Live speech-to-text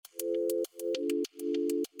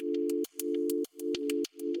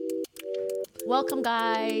Welcome,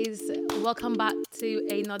 guys. Welcome back to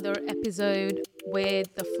another episode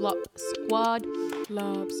with the Flop Squad.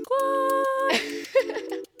 Flop Squad.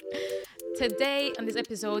 Today, on this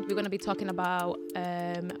episode, we're going to be talking about,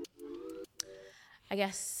 I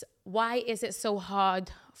guess, why is it so hard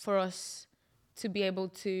for us to be able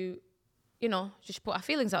to, just put our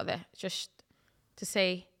feelings out there, just to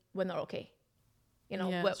say we're not okay.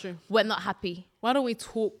 That's true. We're not happy. Why don't we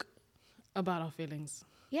talk about our feelings?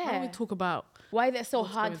 Yeah. Why don't we talk about why is it so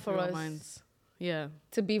what's hard going for through our us minds? Yeah.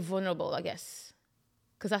 to be vulnerable, I guess.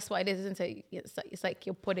 Because that's what it is, isn't it? It's like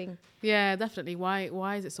you're putting... Yeah, definitely.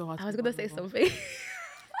 Why is it so hard? I was going to say vulnerable? something.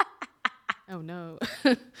 Oh, no.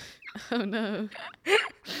 Oh, no.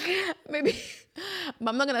 Maybe... But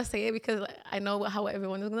I'm not going to say it because I know how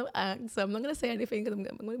everyone is going to act. So I'm not going to say anything because I'm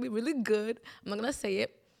going to be really good. I'm not going to say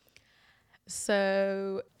it.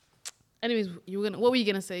 So... Anyways, what were you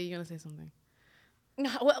going to say? You're going to say something. No,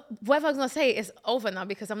 well, whatever I was going to say is over now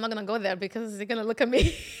because I'm not going to go there because you're going to look at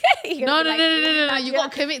me. No. You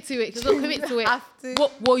got to commit to it. You got to commit to it.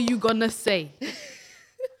 What were you going to say?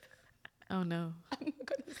 Oh, no. I'm not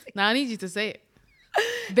going to say Now I need you to say it.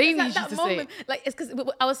 They need you to say it. Like, it's because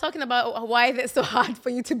I was talking about why is it so hard for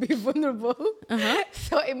you to be vulnerable. Uh-huh.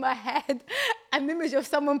 So in my head, an image of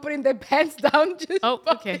someone putting their pants down just Oh,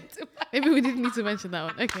 popped okay. into my Maybe we didn't need to mention that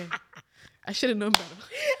one. Okay. I should have known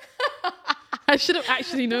better. I should have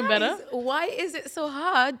actually known better. Why is it so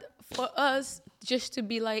hard for us just to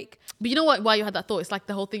be like... But you know what? Why you had that thought? It's like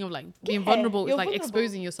the whole thing of like being vulnerable. It's you're like vulnerable.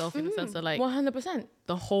 exposing yourself in the sense of like 100%.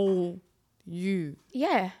 the whole you.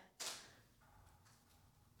 Yeah.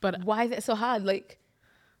 But Why is it so hard? Like,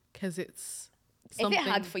 because it's is something. it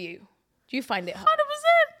hard for you? Do you find it hard?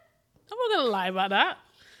 100%. I'm not gonna lie about that.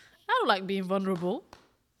 I don't like being vulnerable.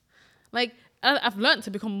 Like I've learned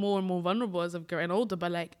to become more and more vulnerable as I've gotten older.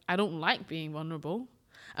 But like I don't like being vulnerable.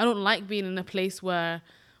 I don't like being in a place where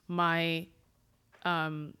my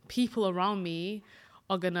people around me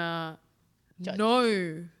are gonna Judge.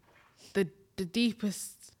 know the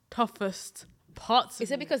deepest, toughest parts of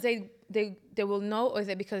Is it me. because they will know, or is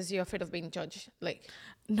it because you're afraid of being judged? Like,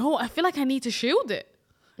 No, I feel like I need to shield it.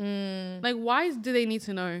 Mm. Like, why do they need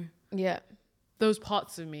to know yeah. those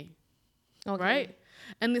parts of me? Okay. Right?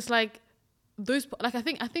 And it's like those. Like, I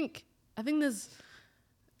think there's.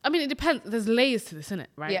 I mean, it depends. There's layers to this, isn't it?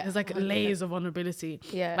 Right? Yeah, There's like 100%. layers of vulnerability.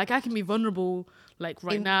 Yeah. Like I can be vulnerable, like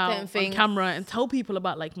right In now certain on things. camera and tell people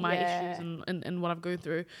about like my Yeah. issues and what I've gone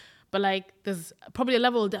through. But like, there's probably a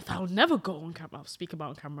level of depth I'll never go on camera. I'll speak about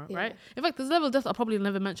on camera, Yeah. right? In fact, there's a level of depth I'll probably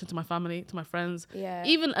never mention to my family, to my friends. Yeah.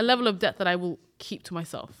 Even a level of depth that I will keep to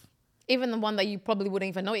myself, Even the one that you probably wouldn't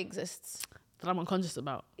even know exists. that I'm unconscious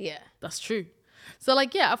about. Yeah. That's true. So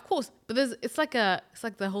like, yeah, of course, but it's like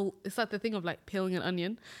the thing of like peeling an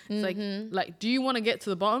onion. It's like, do you want to get to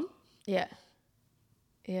the bottom? Yeah.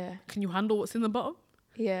 Yeah. Can you handle what's in the bottom?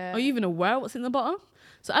 Yeah. Are you even aware of what's in the bottom?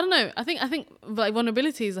 So I don't know. I think like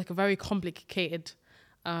vulnerability is like a very complicated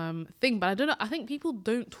thing, but I don't know. I think people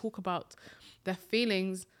don't talk about their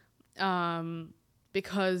feelings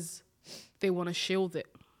because they want to shield it.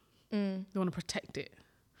 They want to protect it.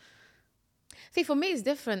 See, for me, it's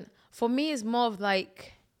different. For me, it's more of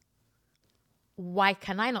like, why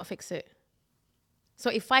can I not fix it? So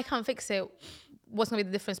if I can't fix it, what's going to be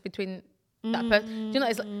the difference between that person? You know,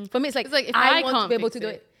 it's like, for me, it's like if I want can't to be able fix to do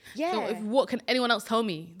it. Yeah. So what can anyone else tell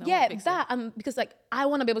me? That Yeah, won't fix that. Because like, I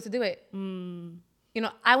want to be able to do it.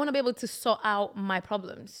 I want to be able to sort out my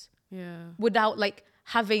problems it? Yeah. without like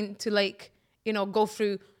having to like, go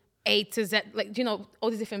through A to Z, like, all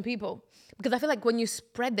these different people. Because I feel like when you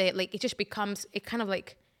spread it, like, it just becomes, it kind of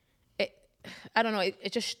like, I don't know,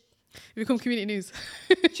 it just... You become community news.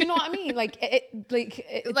 Do you know what I mean? Like,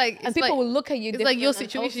 and people will look at you. It's like your different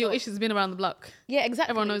and situation, your also- issue's been around the block. Yeah,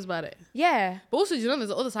 exactly. Everyone knows about it. Yeah. But also, do you know, there's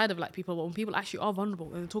the other side of like people, when people actually are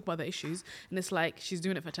vulnerable and they talk about their issues, and it's like she's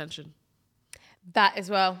doing it for attention. That as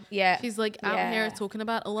well. Yeah. She's like out here talking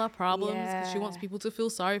about all her problems because she wants people to feel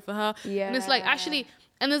sorry for her. Yeah. And it's like actually,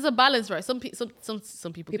 and there's a balance, right? Some people do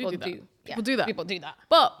that. People do that. People do that.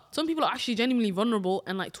 But some people are actually genuinely vulnerable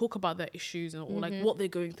and like talk about their issues or like what they're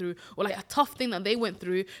going through or like a tough thing that they went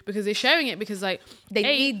through because they're sharing it because like They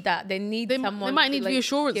need that. They need someone. They might to, need like,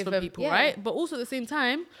 reassurance give from them- people, yeah. right? But also at the same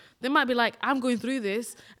time, they might be like, I'm going through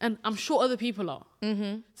this and I'm sure other people are.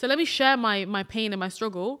 So let me share my pain and my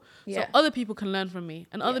struggle so Yeah. other people can learn from me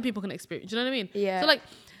and other people can experience. Do you know what I mean? Yeah. So like,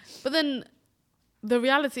 but then the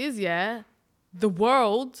reality is, the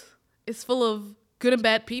world is full of good and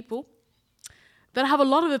bad people that have a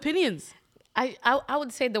lot of opinions. I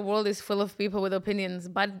would say the world is full of people with opinions,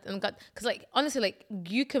 bad and good. Because like honestly, like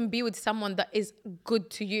you can be with someone that is good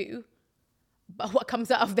to you, but what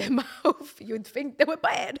comes out of their mouth, you'd think they were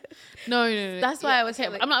bad. No. That's why I was okay.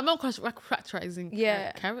 like, I'm not characterizing.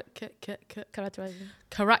 Yeah.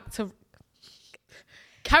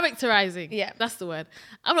 Characterizing. Yeah. That's the word.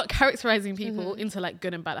 I'm not characterizing people into like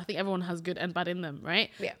good and bad. I think everyone has good and bad in them,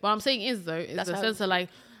 right? Yeah. What I'm saying is though, is the sense of like,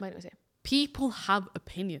 Might not say. people have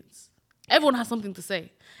opinions. Everyone has something to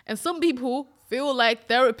say. And some people feel like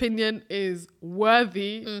their opinion is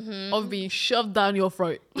worthy of being shoved down your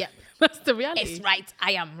throat. Yeah. That's the reality. It's right.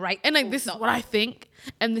 I am right. And like, this is what I think.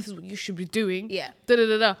 And this is what you should be doing. Yeah.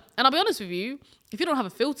 And I'll be honest with you, if you don't have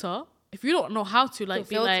a filter, if you don't know how to like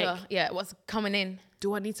be like, yeah, what's coming in?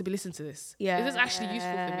 do I need to be listening to this? Yeah. Is this actually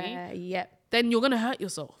useful for me? Yeah. Then you're going to hurt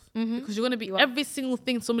yourself. Because you're going to be, every single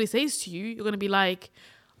thing somebody says to you, you're going to be like,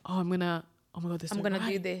 oh my God, this is I'm going to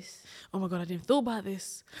do this. Oh my God, I didn't think about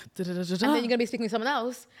this. And then you're going to be speaking with someone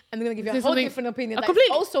else and they're going to give you a whole different opinion. A That's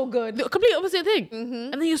complete, also good. The complete opposite thing.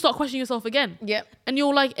 And then you start questioning yourself again. Yep. And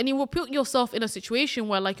you're like, and you will put yourself in a situation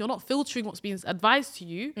where like, you're not filtering what's being advised to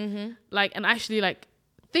you. Like, and actually like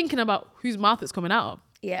thinking about whose mouth it's coming out of.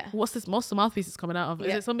 Yeah. What's the mouthpiece it's coming out of? Yeah.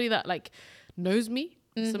 Is it somebody that like knows me?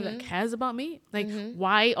 Somebody that cares about me? Like,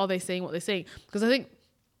 why are they saying what they're saying? Because I think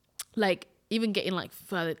like even getting like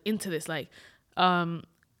further into this, like,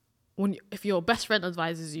 if your best friend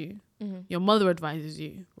advises you, your mother advises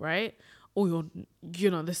you, right? Or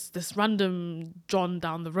this random John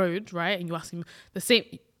down the road, right? And you ask him the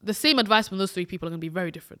same advice from those three people are going to be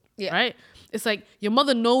very different, right? It's like your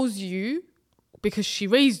mother knows you because she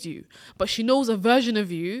raised you, but she knows a version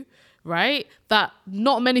of you, right, that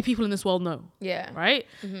not many people in this world know. Yeah. Right?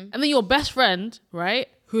 And then your best friend, right,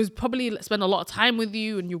 who's probably spent a lot of time with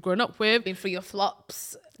you and you've grown up with, Been through your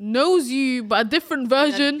flops. knows you, but a different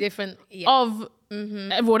version of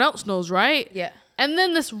everyone else knows, right? Yeah. And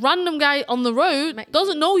then this random guy on the road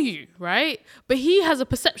doesn't know you, right? But he has a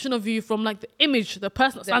perception of you from like the image, the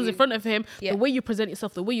person that stands in front of him, the way you present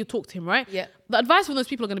yourself, the way you talk to him, right? Yeah. The advice from those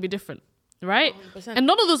people are going to be different, right? 100%. And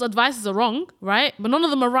none of those advices are wrong, right? But none of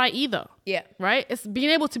them are right either. Yeah. Right? It's being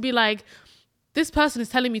able to be like, this person is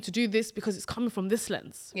telling me to do this because it's coming from this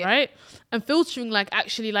lens, right? And filtering like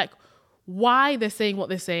actually like why they're saying what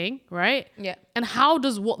they're saying, right? Yeah. And how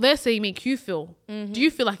does what they're saying make you feel? Do you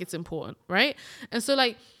feel like it's important, right? And so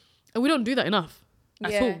like, and we don't do that enough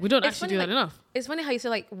at all. We don't actually do that enough. It's funny how you say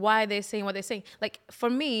like why they're saying what they're saying. Like for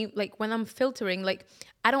me, like when I'm filtering, like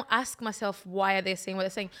I don't ask myself why are they saying what they're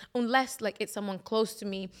saying unless like it's someone close to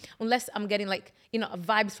me, unless I'm getting like,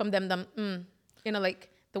 vibes from them like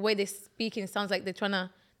the way they're speaking sounds like they're trying to,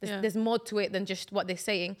 there's more to it than just what they're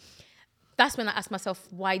saying. That's when I ask myself,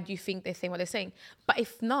 why do you think they're saying what they're saying? But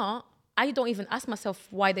if not, I don't even ask myself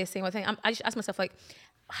why they're saying what they're saying. I just ask myself like,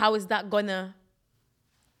 how can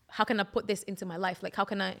I put this into my life? Like, how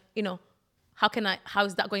is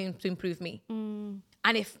that going to improve me? And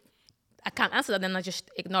if I can't answer that, then I just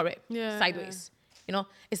ignore it sideways.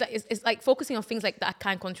 It's like focusing on things like that I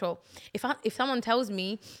can't control. If someone tells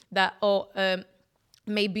me that,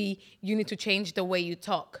 maybe you need to change the way you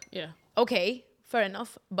talk. Yeah. Okay, fair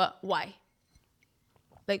enough. But why?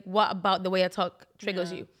 Like, what about the way I talk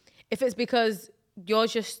triggers you? If it's because you're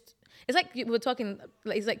just, it's like we were talking,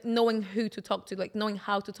 like, it's like knowing who to talk to, like knowing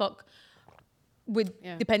how to talk with,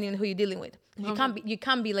 depending on who you're dealing with. You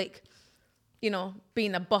can't be like,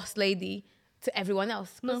 being a boss lady to everyone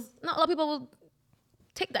else. Because not a lot of people will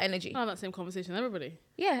take that energy. Not that same conversation, everybody.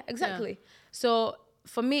 Yeah, exactly. Yeah. So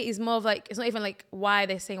for me, it's more of like, it's not even like why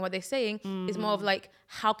they're saying what they're saying. It's more of like,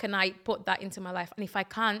 how can I put that into my life? And if I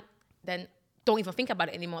can't, then don't even think about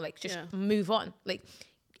it anymore. Like, just move on. Like,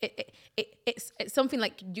 it's something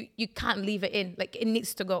like you can't leave it in. Like, it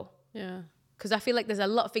needs to go. Yeah. Because I feel like there's a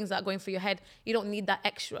lot of things that are going through your head. You don't need that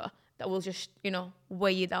extra that will just,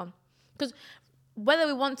 weigh you down. Because whether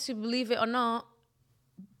we want to believe it or not,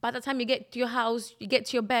 by the time you get to your house, you get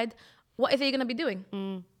to your bed, what is it you're going to be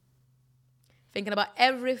doing? Thinking about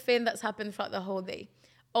everything that's happened throughout the whole day.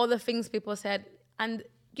 All the things people said. And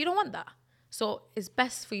you don't want that. So it's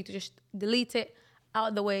best for you to just delete it out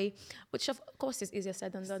of the way, which of course is easier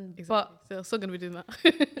said than done. Exactly. But so still gonna be doing that.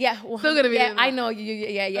 Well, still gonna be doing that. I know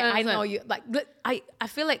you. I know you. Like, I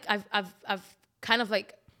feel like I've kind of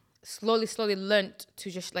like slowly learned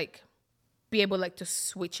to just like be able like to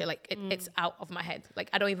switch it. Like it's out of my head. Like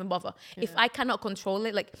I don't even bother. Yeah. If I cannot control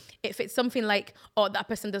it, like if it's something like, oh, that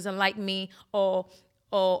person doesn't like me, or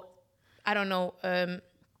I don't know,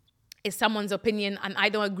 it's someone's opinion and I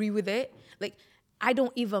don't agree with it. Like I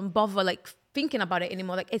don't even bother like thinking about it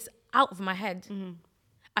anymore. Like it's out of my head.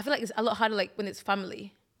 I feel like it's a lot harder like when it's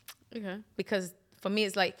family. Okay. Because for me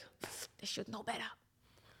it's like they should know better.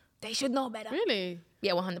 They should know better. Really?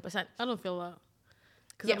 Yeah, 100%. I don't feel that.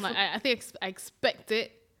 because Yeah, I'm like, I think I expect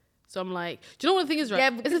it. So I'm like, do you know what the thing is, right?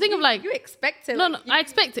 Yeah, It's the thing of like, you expect it. no, like, no, you- I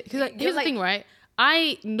expect it because here's the thing, right?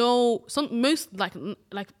 I know most like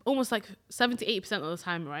almost like 70-80% of the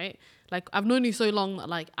time, right? Like I've known you so long that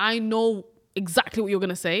like I know exactly what you're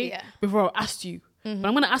gonna say Yeah. before I asked you, but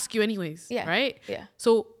I'm gonna ask you anyways, Yeah. right? Yeah.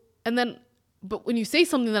 So and then, but when you say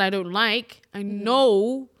something that I don't like, I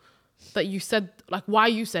know that you said like why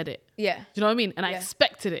you said it. Yeah. Do you know what I mean? And I Yeah.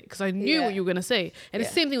 expected it because I knew Yeah. what you were gonna say. And it's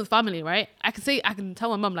the same thing with family, right? I can tell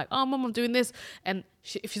my mum like, oh, mum, I'm doing this, and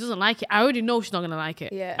if she doesn't like it, I already know she's not gonna like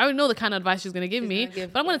it. Yeah. I already know the kind of advice she's gonna give me,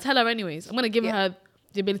 but I'm gonna tell her anyways. I'm gonna give her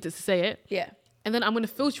the ability to say it. Yeah. And then I'm gonna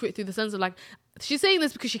filter it through the sense of like, she's saying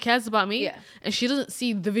this because she cares about me, Yeah. and she doesn't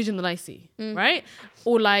see the vision that I see, right?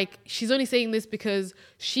 Or like she's only saying this because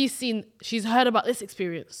she's heard about this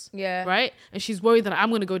experience, Yeah. right? And she's worried that I'm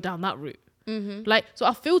gonna go down that route. Like, so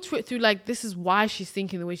I filter it through like, this is why she's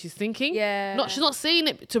thinking the way she's thinking. Yeah. She's not saying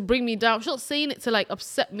it to bring me down. She's not saying it to like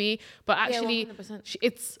upset me, but actually 100%.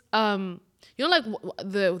 it's, you know, like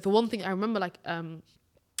the one thing I remember, like,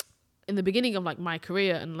 in the beginning of like my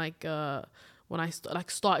career and like, when I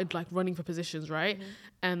started like running for positions, right?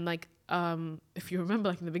 And like, if you remember,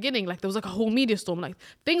 like in the beginning, like there was like a whole media storm, like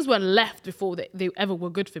things were left before they ever were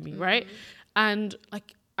good for me, right? And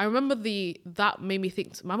like, I remember that made me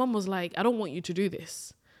think, my mum was like, I don't want you to do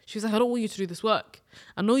this. She was like, I don't want you to do this work.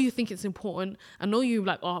 I know you think it's important. I know you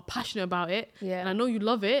like are passionate about it. Yeah. And I know you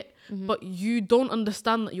love it, but you don't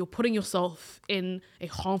understand that you're putting yourself in a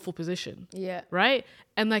harmful position. Yeah. Right?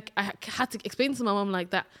 And like, I had to explain to my mum like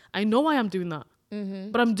that. I know I am doing that,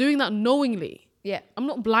 but I'm doing that knowingly. Yeah. I'm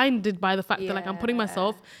not blinded by the fact that like I'm putting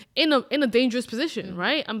myself in a dangerous position,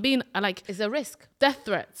 right? I'm being like, It's a risk. death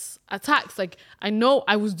threats, attacks. Like I know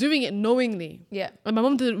I was doing it knowingly. Yeah. And my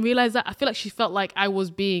mom didn't realize that. I feel like she felt like I was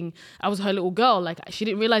her little girl. Like she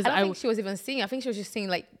didn't realize I that don't think she was even seeing. I think she was just seeing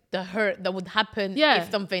like the hurt that would happen Yeah.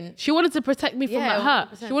 if something. She wanted to protect me from Yeah, that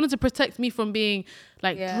hurt. 100%. She wanted to protect me from being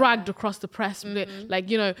like Yeah. dragged across the press, like,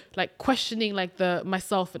 you know, like questioning like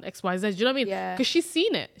myself and XYZ. Do you know what I mean? Yeah. Because she's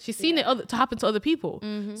seen it. She's seen it to happen to other people.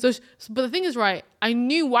 But the thing is, right, I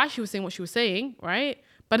knew why she was saying what she was saying, right?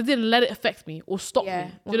 But I didn't let it affect me or stop Yeah,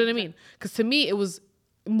 me. Do you know what I mean? Because to me, it was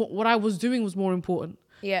what I was doing was more important.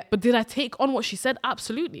 Yeah. But did I take on what she said?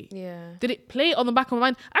 Absolutely. Yeah. Did it play on the back of my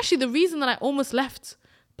mind? Actually, the reason that I almost left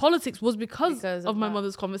politics was because of my that.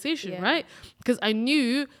 mother's conversation, Yeah. right? Because I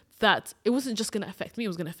knew that it wasn't just going to affect me, it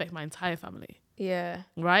was going to affect my entire family, Yeah.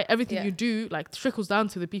 right? Everything Yeah. you do like trickles down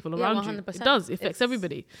to the people Yeah, around you. 100%. It does. It affects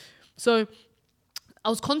everybody. So I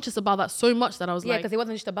was conscious about that so much that I was Yeah, like, because it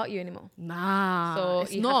wasn't just about you anymore. nah, So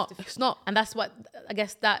it's you not. have to- It's not And that's what I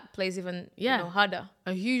guess that plays even harder.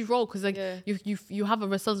 a huge role because like Yeah. you have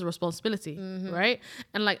a sense of responsibility, right?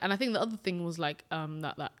 And I think the other thing was like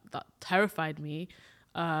that terrified me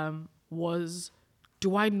was,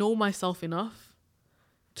 do I know myself enough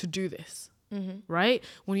to do this? Right?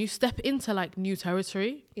 When you step into like new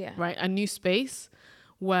territory, Yeah. right, a new space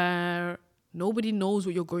where nobody knows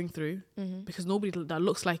what you're going through because nobody that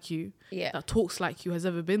looks like you, Yeah. that talks like you has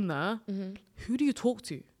ever been there. Who do you talk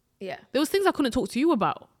to? Yeah. There was things I couldn't talk to you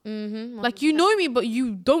about. Like you know me, but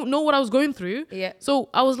you don't know what I was going through. Yeah. So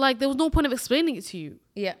I was like, there was no point of explaining it to you,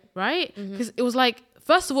 Yeah. right? Because it was like,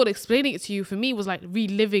 first of all, explaining it to you for me was like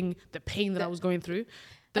reliving the pain that I was going through.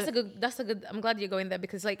 That's a good. I'm glad you're going there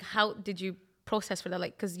because like, how did you process for that?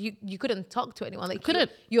 Like, because you couldn't talk to anyone. Like, couldn't.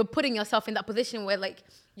 You're putting yourself in that position where like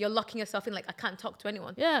you're locking yourself in. Like, I can't talk to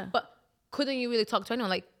anyone. Yeah. But couldn't you really talk to anyone?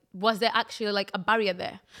 Like, was there actually like a barrier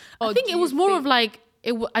there? I think it was more of like,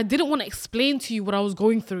 I didn't want to explain to you what I was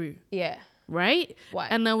going through, Yeah. right? Why?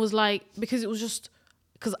 And I was like, because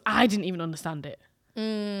I didn't even understand it.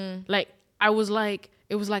 Like, it was like,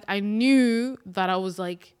 I knew that I was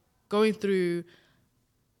like going through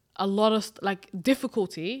a lot of like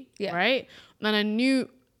difficulty, Yeah. right? And I knew,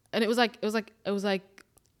 and it was like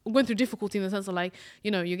going through difficulty in the sense of like,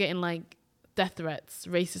 you know, you're getting like death threats,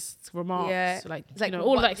 racist remarks, Yeah. like, It's like, you know,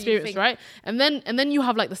 all of what that do you experience, think? right? And then you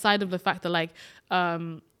have like the side of the fact that like,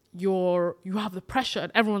 you have the pressure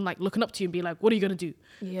and everyone like looking up to you and be like, what are you gonna do?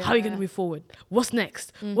 How are you gonna Yeah. move forward? What's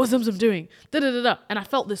next? What's Zamzam doing? Da da da da. And I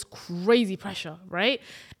felt this crazy pressure, right?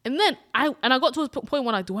 And then I got to a point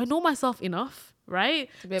where do I know myself enough, right,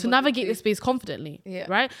 be able to to navigate do- this space confidently, Yeah.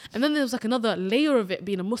 right? And then there was like another layer of it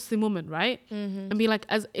being a Muslim woman, right? And be like,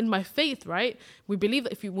 as in my faith, right, we believe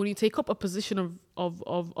that when you take up a position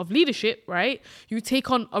of leadership, right, you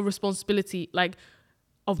take on a responsibility like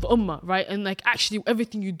of the ummah, right? And like actually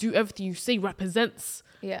everything you do, everything you say represents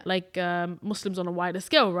Yeah. like Muslims on a wider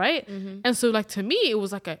scale, right? And so like to me it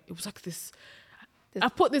was like this, This I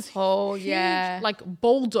put this whole, huge yeah. like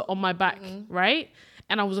boulder on my back, right?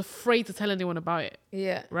 And I was afraid to tell anyone about it,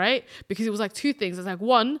 Yeah. right? Because it was like two things. It's like,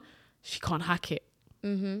 one, she can't hack it.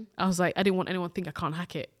 I was like, I didn't want anyone to think I can't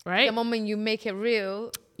hack it, right? The moment you make it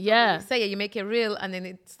real, Yeah. you say it, you make it real, and then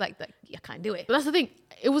it's like that you can't do it. But that's the thing.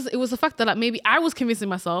 It was the fact that like maybe I was convincing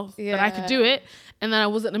myself that I could do it, and then I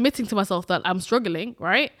wasn't admitting to myself that I'm struggling,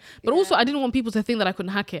 right? But also I didn't want people to think that I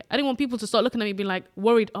couldn't hack it. I didn't want people to start looking at me being like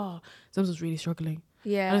worried. Oh, Zamzam's really struggling.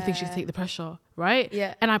 Yeah. I don't think she can take the pressure, right?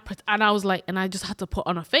 Yeah. And I was like, and I just had to put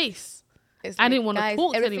on a face. It's I like, didn't want to guys,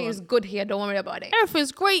 talk to everything anyone. is good here. Don't worry about it.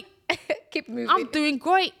 Everything's great. Keep moving. I'm doing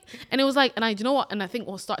great. And it was like, and you know what? And I think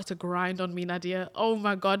what started to grind on me, Nadia, oh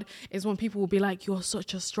my God, is when people will be like, you're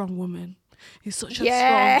such a strong woman. You're such a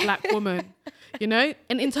strong black woman, you know?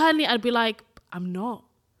 And internally I'd be like, I'm not.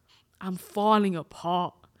 I'm falling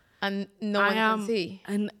apart. And no one can see.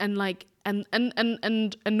 And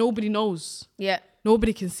nobody knows. Yeah.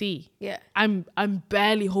 Nobody can see. Yeah. I'm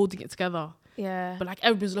barely holding it together. Yeah. But like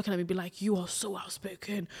everybody's looking at me, be like, you are so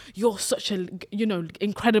outspoken. You're such a,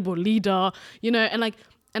 incredible leader, and like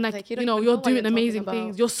you don't even you're know what doing you're amazing talking about.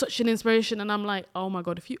 things. You're such an inspiration. And I'm like, oh my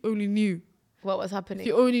God, if you only knew. What was happening? If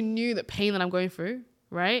you only knew the pain that I'm going through,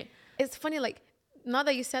 right? It's funny, like, now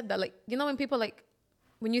that you said that, like, when people, like,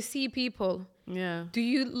 when you see people, Yeah. do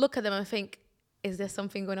you look at them and think, is there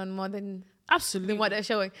something going on more than Absolutely. what they're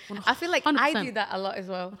showing? I feel like I 100%. do that a lot as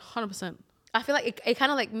well. 100%. I feel like it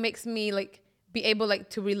kind of like makes me like be able like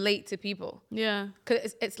to relate to people. Yeah.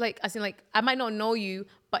 Cause it's like, as in like, I might not know you,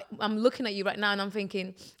 but I'm looking at you right now and I'm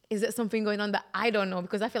thinking, is there something going on that I don't know?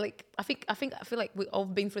 Because I feel like, I feel like we've all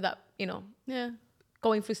been through that, Yeah.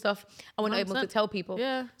 going through stuff and we're not able to 100%. tell people.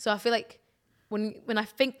 Yeah. So I feel like when I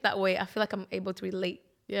think that way, I feel like I'm able to relate.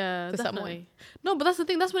 Yeah, To someone. definitely. No, but that's the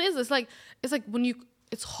thing. That's what it is. It's like when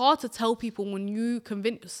it's hard to tell people when you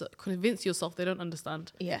convince yourself they don't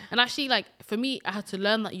understand. Yeah. And actually, like, for me, I had to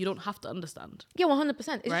learn that you don't have to understand. Yeah,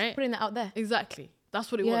 100%. It's Right? just putting it out there. Exactly. That's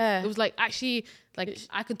what it Yeah. was. It was like, actually, like,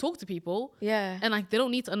 I can talk to people. Yeah. And, like, they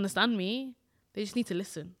don't need to understand me. They just need to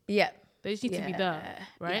listen. Yeah. They just need to be there,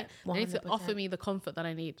 right? Yeah, They need to 100%. offer me the comfort that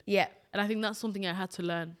I need. Yeah. And I think that's something I had to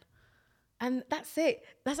learn. And that's it.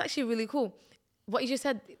 That's actually really cool. What you just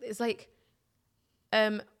said is like,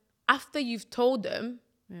 after you've told them,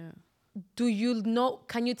 Yeah.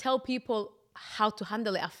 can you tell people how to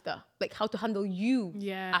handle it after? Like how to handle you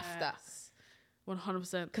after?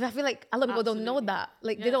 100%. Because I feel like a lot of people don't know Absolutely. that.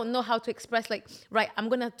 Like they Yeah. don't know how to express like, right, I'm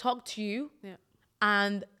going to talk to you Yeah.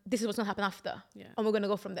 and this is what's going to happen after. Yeah. And we're going to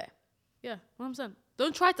go from there. Yeah, 100%.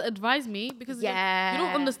 Don't try to advise me because you Yeah.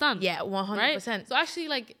 don't understand. Yeah, 100%. Right? So actually,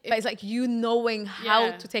 like, But it's like you knowing how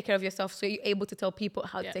Yeah. to take care of yourself so you're able to tell people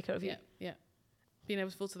how to take care of you. Yeah. Being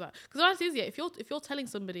able to filter that. Because the honest is, if you're telling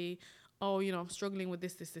somebody, oh, I'm struggling with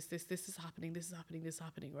this is happening, this is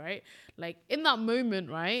happening, right? Like in that moment,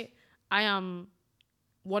 right, I am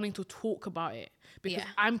wanting to talk about it because Yeah.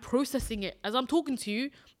 I'm processing it. As I'm talking to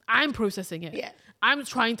you, I'm processing it. Yeah. I'm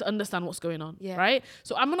trying to understand what's going on, Yeah. right?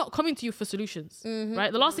 So I'm not coming to you for solutions,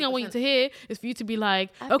 right? The last thing I want you to hear is for you to be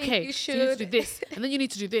like, I think okay, you so you need to do should. this, and then you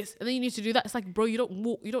need to do this, and then you need to do that. It's like, bro, you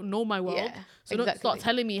don't know my world, Yeah, so don't start exactly.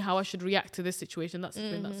 telling me how I should react to this situation, that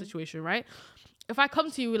situation, right? If I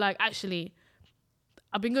come to you like, actually,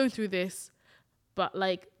 I've been going through this, but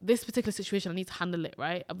like this particular situation, I need to handle it,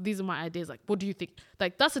 right? These are my ideas. Like, what do you think?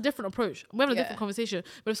 Like, that's a different approach. We're having a different conversation.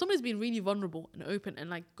 But if somebody's been really vulnerable and open and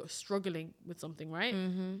like struggling with something, right?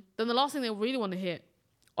 Then the last thing they really want to hear,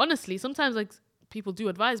 honestly, sometimes like people do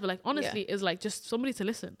advise, but like honestly, is like just somebody to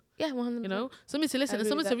listen. Yeah, 100%. Somebody to listen and agree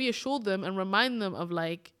somebody with to that. reassure them and remind them of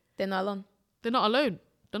like They're not alone. they're not alone.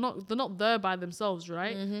 They're not there by themselves,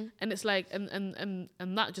 right? And it's like and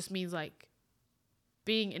that just means like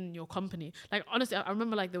being in your company. Like honestly, I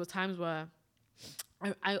remember like there were times where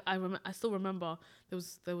I still remember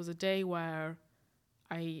there was a day where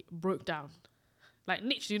I broke down. Like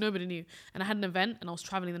literally nobody knew. And I had an event and I was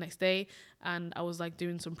traveling the next day and I was like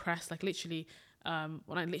doing some press, like literally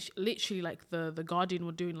when I literally like the Guardian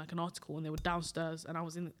were doing like an article and they were downstairs and I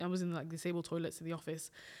was in like disabled toilets in the office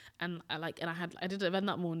and I did an event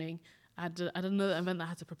that morning. I had another event that I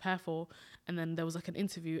had to prepare for, and then there was like an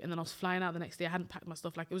interview, and then I was flying out the next day. I hadn't packed my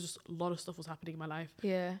stuff. Like it was just a lot of stuff was happening in my life.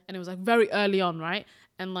 Yeah. And it was like very early on, right?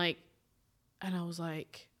 And I was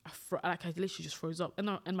like, I literally just froze up.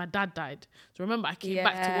 And my dad died. So remember, I came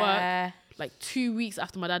back to work like 2 weeks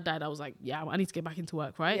after my dad died. I was like, yeah, I need to get back into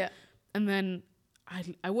work, right? Yeah. And then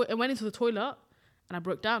I went into the toilet and I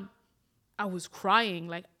broke down. I was crying,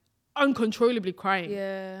 like uncontrollably crying.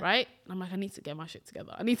 Yeah. Right? And I'm like, I need to get my shit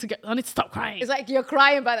together. I need to stop crying. It's like you're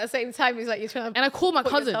crying, but at the same time, it's like you're trying to. And I called my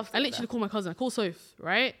put cousin. yourself I literally called my cousin. I called Soph,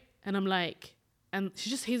 right? And I'm like, and she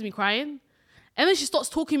just hears me crying. And then she starts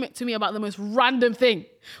talking to me about the most random thing.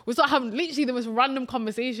 We start having literally the most random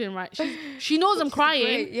conversation, right? She knows I'm crying,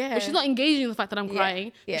 great, yeah. but she's not engaging in the fact that I'm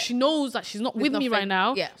crying. Yeah. She knows that she's not with me right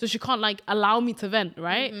now, so she can't like allow me to vent,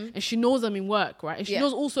 right? And she knows I'm in work, right? And she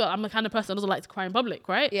knows also I'm the kind of person that doesn't like to cry in public,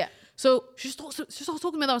 right? Yeah. So she starts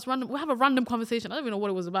talking to me about this random. We have a random conversation. I don't even know what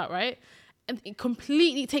it was about, right? And it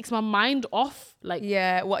completely takes my mind off, like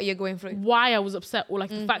what you're going through, why I was upset, or like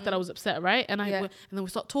the fact that I was upset, right? And and then we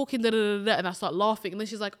start talking, and I start laughing, and then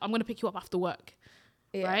she's like, "I'm gonna pick you up after work,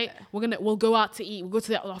 right? We'll go out to eat. We'll go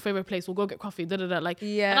to our favorite place. We'll go get coffee, like."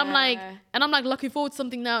 And I'm like looking forward to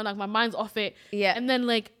something now, and like my mind's off it, and then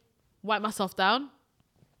like wipe myself down,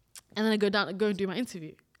 and then I go and do my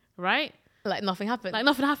interview, right? Like nothing happened.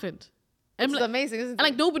 And it's amazing, isn't it? And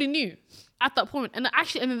like nobody knew at that point. And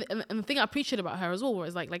actually, and the thing I appreciate about her as well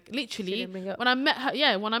was like literally when I met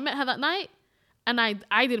her that night, and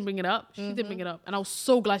I didn't bring it up, she didn't bring it up, and I was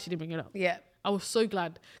so glad she didn't bring it up. Yeah, I was so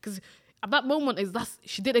glad, because at that moment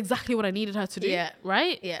she did exactly what I needed her to do. Yeah,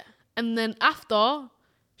 right. Yeah, and then after,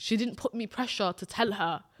 she didn't put me pressure to tell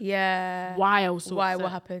her. Yeah, why I was so upset,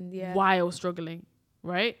 what happened. Yeah, why I was struggling.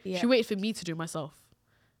 Right. Yeah. She waited for me to do it myself.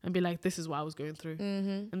 And be like, this is what I was going through,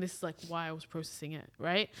 and this is like why I was processing it,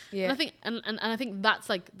 right? Yeah. And I think, and I think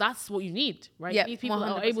that's what you need, right? Yeah, you need people 100%.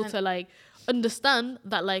 that are able to like understand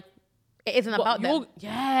that like it isn't about them.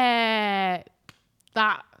 Yeah,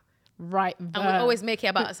 that right there. And we always make it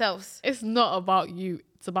about ourselves. It's not about you.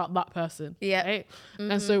 It's about that person. Yeah. Right?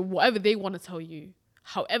 And so whatever they want to tell you,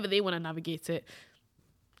 however they want to navigate it,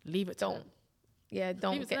 leave it to them. Yeah.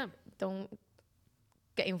 Don't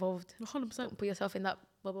get involved. 100%. Don't put yourself in that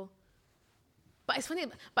bubble. But it's funny,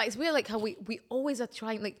 but it's weird like how we always are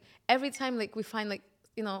trying, like every time like we find like,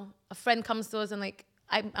 you know, a friend comes to us and like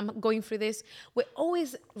I'm going through this, we're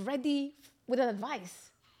always ready with an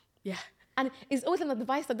advice. Yeah. And it's always an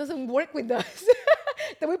advice that doesn't work with us.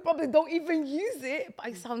 That we probably don't even use it, but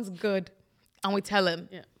it sounds good. And we tell him.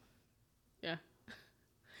 Yeah. Yeah.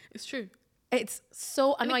 It's true. It's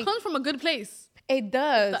so annoying. And it comes from a good place. It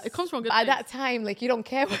does. It comes from a good place. At place. that time, like, you don't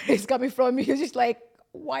care where it's coming from. You're just like,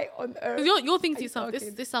 why on earth? You're thinking to yourself,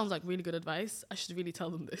 this sounds like really good advice. I should really tell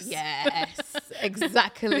them this. Yes,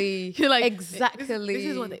 exactly. You're like, exactly.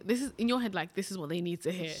 This is in your head, like, this is what they need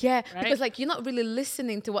to hear. Yeah, right? because like, you're not really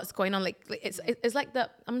listening to what's going on. Like it's like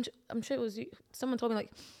that. I'm sure it was you. Someone told me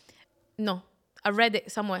like, no, I read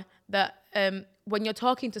it somewhere that when you're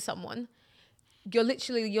talking to someone, you're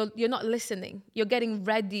literally, you're not listening. You're getting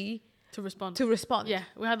ready to respond. Yeah,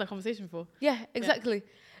 we had that conversation before. Yeah, exactly.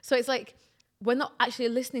 Yeah. So it's like, we're not actually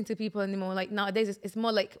listening to people anymore. Like nowadays, it's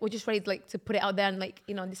more like we're just ready like to put it out there and like,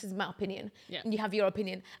 you know, this is my opinion, and you have your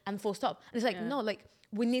opinion, and full stop. And it's like, no, like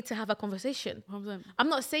we need to have a conversation. 100%. I'm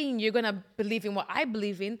not saying you're gonna believe in what I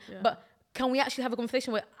believe in, but can we actually have a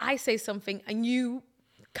conversation where I say something and you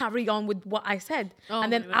carry on with what I said,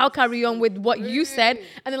 and then I'll carry on with what you said,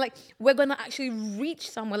 and then like we're gonna actually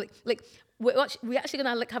reach somewhere. Like we're actually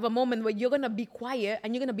gonna like have a moment where you're gonna be quiet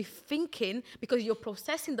and you're gonna be thinking because you're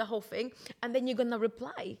processing the whole thing, and then you're gonna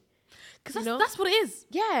reply. Because that's what it is.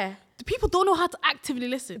 Yeah. The people don't know how to actively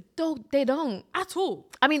listen. They don't at all.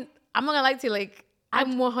 I mean, I'm not gonna lie to you, like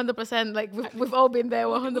I'm 100% like we've all been there.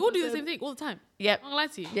 100%. We all do the same thing all the time. Yeah. I'm not gonna lie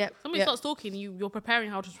to you. Yeah. Somebody starts talking, you're preparing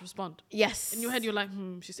how to respond. Yes. In your head, you're like,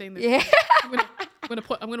 she's saying this. Yeah. I'm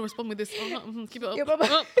gonna respond with this. Keep it up. Yeah, I'm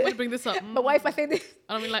gonna bring this up. But what if I say this?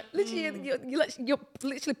 And I mean, like, literally, you're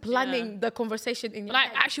literally planning the conversation in your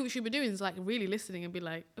head. Actually, what you should be doing is like really listening and be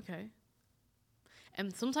like, okay.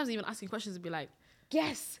 And sometimes even asking questions and be like,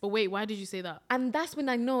 yes. But wait, why did you say that? And that's when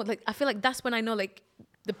I know, like, I feel like that's when I know, like,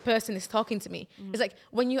 the person is talking to me. It's like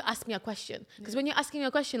when you ask me a question, because when you're asking me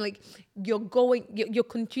a question, like you're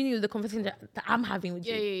continuing the conversation that I'm having with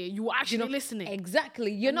you. Yeah. You're actually listening.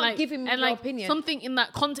 Exactly. You're not giving me your opinion. Something in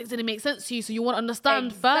that context didn't make sense to you, so you want to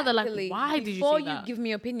understand further. Like, why did you say that? Before you give me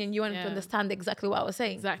your opinion, you want to understand exactly what I was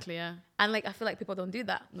saying. Exactly. Yeah. And like I feel like people don't do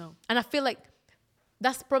that. No. And I feel like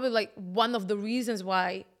that's probably like one of the reasons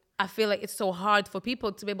why I feel like it's so hard for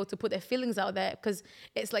people to be able to put their feelings out there, because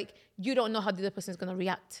it's like you don't know how the other person is going to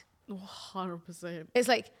react. 100%. It's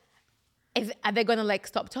like, are they going to like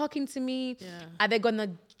stop talking to me? Yeah. Are they going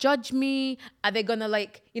to judge me? Are they going to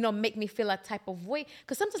like, you know, make me feel a type of way?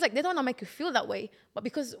 Because sometimes like they don't want to make you feel that way. But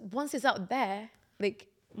because once it's out there, like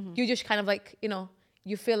you just kind of like, you know,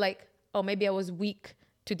 you feel like, oh, maybe I was weak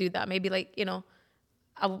to do that. Maybe like, you know,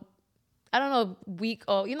 I don't know, weak,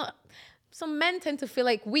 or, you know, some men tend to feel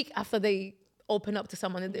like weak after they open up to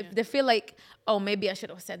someone. They feel like, oh, maybe I should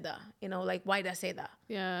have said that. You know, like, why did I say that?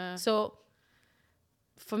 Yeah. So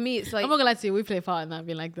for me, it's like, I'm not gonna lie to you, we play a part in that,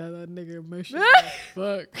 being like that nigga emotional.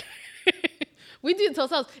 Fuck. We do it to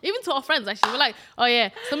ourselves, even to our friends. Actually, we're like, oh yeah,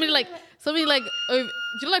 somebody like, do you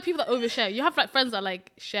know like people that overshare? You have like friends that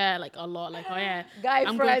like share like a lot, like, oh yeah, Guy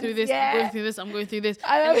I'm friends, going through this, yeah. I'm going through this, I'm going through this.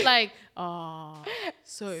 I And know. it's like, oh,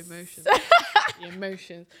 so emotions,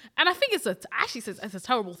 emotions. And I think it's a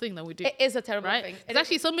terrible thing that we do. It is a terrible right? thing. It's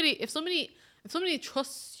actually if somebody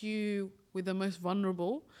trusts you with the most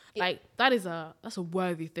vulnerable, like that's a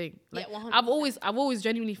worthy thing. Like Yeah, 100%. I've always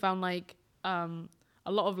genuinely found like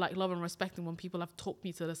a lot of like love and respect when people have talked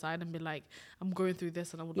me to the side and been like, I'm going through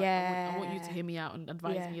this and I want you to hear me out and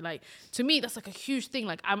advise me. Like to me, that's like a huge thing.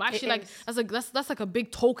 Like I'm actually like that's like a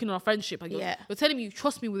big token in our friendship. Like you're telling me you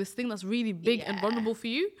trust me with this thing that's really big and vulnerable for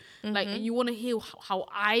you. Like and you want to hear how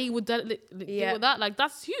I would deal with that. Like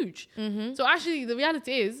that's huge. So actually, the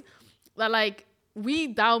reality is that like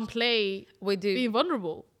we downplay being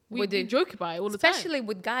vulnerable. We joke about it all the time. Especially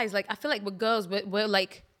with guys. Like I feel like with girls, we're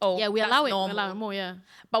like, oh yeah, we allow it more. Yeah,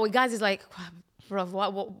 but with guys, it's like, bro,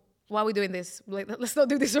 why are we doing this? Like, let's not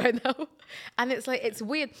do this right now. And it's like it's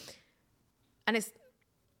weird, and it's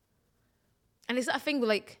that thing where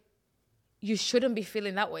like you shouldn't be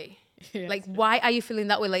feeling that way. Yeah, like why are you feeling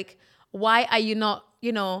that way? Like why are you not?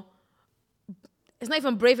 You know, it's not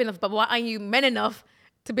even brave enough, but why aren't you men enough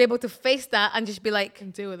to be able to face that and just be like,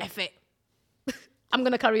 and deal with F it. I'm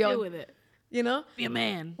gonna carry on. Deal with it. You know? Be a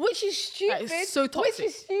man. Which is stupid. That is so toxic. Which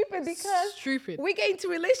is stupid because stupid. we get into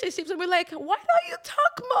relationships and we're like, why don't you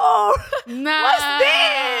talk more? Nah. What's this?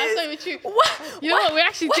 That's not even true. What? You know what? We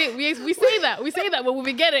actually do. We say that. We say that, but when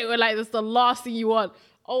we get it, we're like, that's the last thing you want.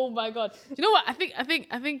 Oh my God. You know what? I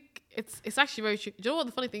think it's actually very true. Do you know what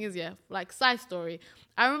the funny thing is? Yeah. Like side story.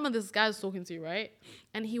 I remember this guy I was talking to, right?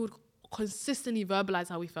 And he would consistently verbalize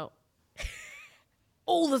how he felt.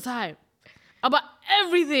 All the time. About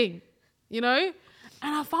everything, you know?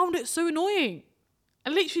 And I found it so annoying.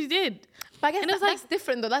 I literally did. But I guess that's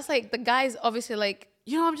different though. That's like the guy's obviously like,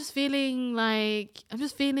 you know, I'm just feeling like.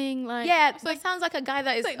 yeah, it's like, that sounds like a guy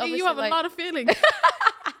that is like, obviously you have like, a lot of feelings.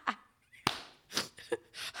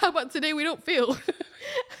 How about today we don't feel?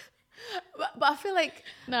 but I feel like.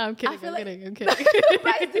 No, I'm kidding. I'm kidding.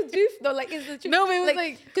 But it's the truth though. Like, it's the truth. No, but it was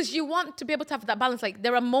like. Because you want to be able to have that balance. Like,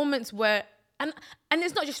 there are moments where. And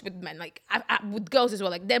it's not just with men, like with girls as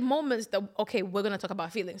well. Like there are moments that, okay, we're going to talk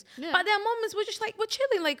about feelings. Yeah. But there are moments we're just like, we're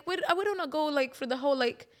chilling. Like we don't want to go like through the whole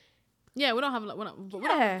like. Yeah, we don't have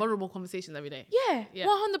vulnerable conversations every day. Yeah,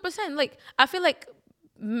 100%. Like I feel like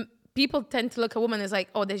people tend to look at women as like,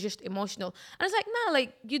 oh, they're just emotional. And it's like, nah,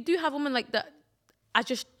 like you do have women like that are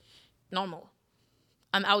just normal.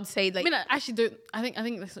 And I would say like. I mean, I actually don't. I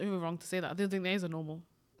think that's really wrong to say that. I don't think there is a normal.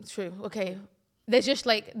 True. Okay. They're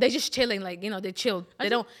just chilling, like, you know, they're chilled. They're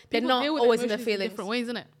not always in their feelings. Different ways,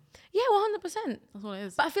 isn't it? Yeah, 100%. That's what it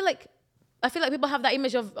is. But I feel like people have that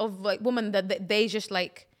image of like women that they just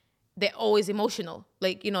like, they're always emotional.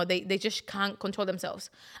 Like, you know, they just can't control themselves.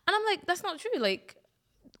 And I'm like, that's not true. Like,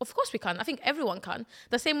 of course we can. I think everyone can.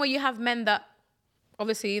 The same way you have men that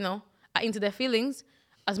obviously, you know, are into their feelings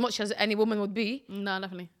as much as any woman would be. No,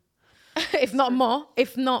 definitely. if not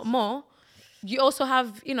more. You also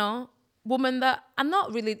have, you know, women that are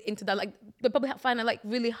not really into that, like they probably find it like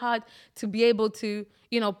really hard to be able to,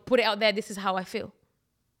 you know, put it out there. This is how I feel.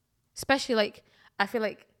 Especially like I feel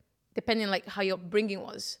like depending like how your upbringing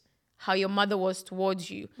was, how your mother was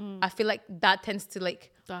towards you, I feel like that tends to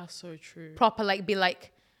like that's so true. Proper like be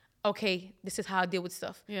like, okay, this is how I deal with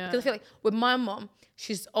stuff. Yeah. Because I feel like with my mom,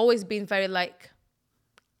 she's always been very like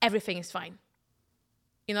everything is fine.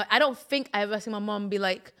 You know, I don't think I ever seen my mom be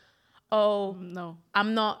like, oh no,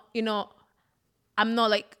 I'm not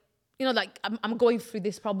like, you know, like I'm going through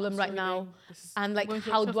this problem right now, and like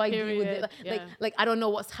how do I deal with it? Like I don't know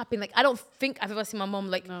what's happening. Like I don't think I've ever seen my mom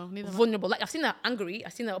like vulnerable. Like I've seen her angry,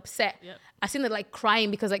 I've seen her upset, I've seen her like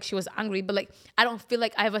crying because like she was angry, but like I don't feel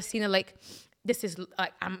like I ever seen her like this is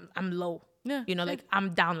like I'm low. Yeah, you know, like I'm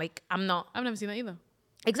down. Like I'm not. I've never seen that either.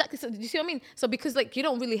 Exactly. So do you see what I mean? So because like you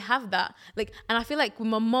don't really have that, like, and I feel like with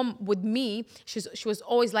my mom, with me, she was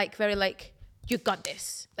always like very like, you got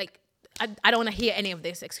this. Like I don't want to hear any of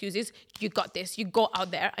this excuses. You got this. You go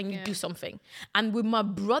out there and you do something. And with my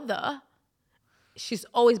brother, she's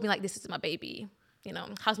always been like, this is my baby. You know,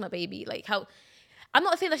 how's my baby? Like how? I'm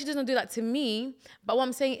not saying that she doesn't do that to me, but what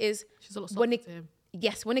I'm saying is she's a lot softer to him.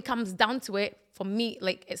 Yes, when it comes down to it, for me,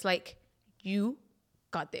 like it's like you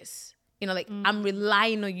got this. You know, like I'm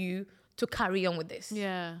relying on you to carry on with this.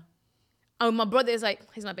 Yeah. And my brother is like,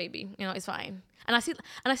 he's my baby. You know, it's fine. And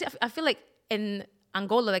I feel like in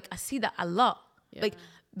Angola, like I see that a lot. Yeah. Like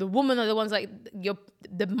the women are the ones like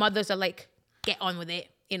the mothers are like, get on with it.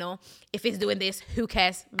 You know, if he's doing this, who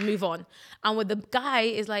cares? Move on. And with the guy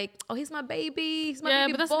is like, oh, he's my baby. He's my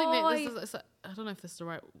baby boy. But that's the thing. I don't know if this is the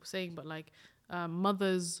right saying, but like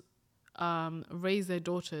mothers raise their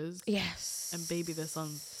daughters Yes. and baby their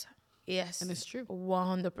sons. Yes. And it's true.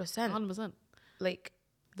 100%. 100%. Like,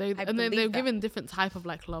 They're believe that. given different type of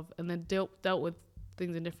like love, and then dealt with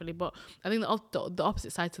things indifferently. But I think the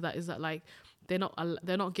opposite side to that is that like they're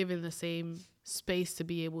not given the same space to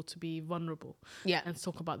be able to be vulnerable. Yeah. And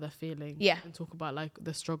talk about their feelings. Yeah. And talk about like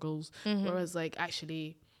their struggles. Whereas like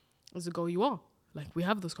actually, as a girl, you are. Like we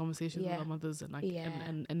have those conversations with our mothers and like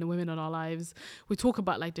and the women in our lives. We talk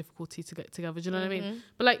about like difficulty to get together. Do you know what I mean?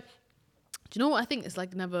 But like, do you know what I think is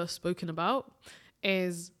like never spoken about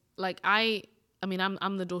is like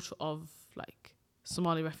I'm the daughter of like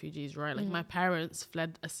Somali refugees, right? Like my parents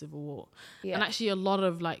fled a civil war, and actually a lot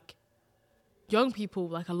of like young people,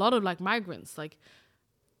 like a lot of like migrants, like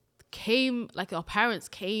our parents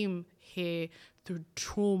came here through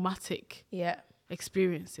traumatic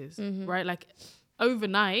experiences, right? Like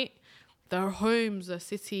overnight, their homes, their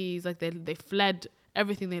cities, like they fled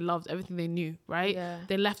everything they loved, everything they knew, right? Yeah.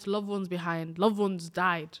 They left loved ones behind. Loved ones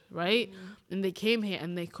died, right? And they came here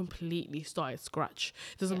and they completely started scratch.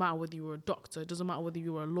 It doesn't matter whether you were a doctor. It doesn't matter whether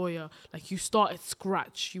you were a lawyer. Like you started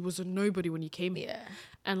scratch. You was a nobody when you came here.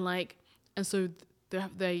 And so they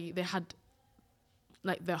had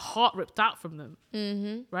like their heart ripped out from them,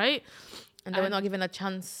 right? And they were not given a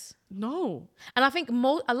chance. No. And I think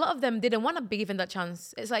a lot of them didn't want to be given that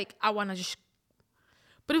chance. It's like, I want to just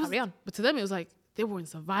carry on. But to them, it was like, they were in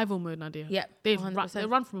survival mode, Nadia. Yeah, they 100%.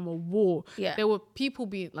 ran from a war. Yeah. There were people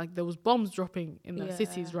like there was bombs dropping in their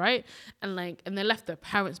cities, right? And they left their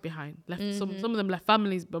parents behind. Some of them left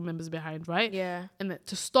families members behind, right? Yeah. And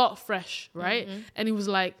to start fresh, right? And it was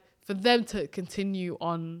like for them to continue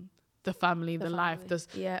on the family, the life,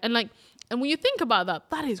 and when you think about that,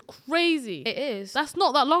 that is crazy. It is. That's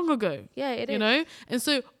not that long ago. Yeah, it is. You know? And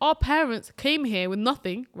so our parents came here with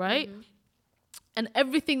nothing, right? And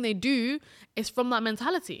everything they do is from that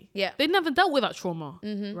mentality. Yeah. They never dealt with that trauma,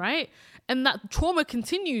 right? And that trauma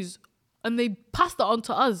continues and they pass that on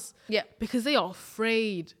to us. Yeah. Because they are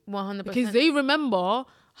afraid. 100%. Because they remember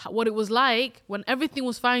what it was like when everything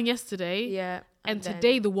was fine yesterday. Yeah. And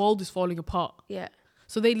today the world is falling apart. Yeah.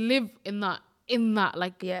 So they live in that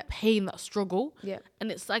like pain, that struggle. Yeah.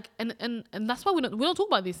 And it's like, and that's why we don't talk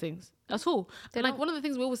about these things at all. And like one of the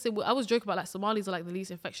things we always say, I always joke about like Somalis are like the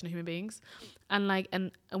least affectionate human beings. And like,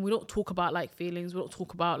 and we don't talk about like feelings. We don't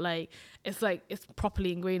talk about like, it's like, it's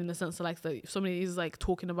properly ingrained in the sense of like, if somebody is like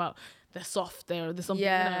talking about they're soft, there's something,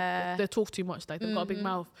 they talk too much, like they've got a big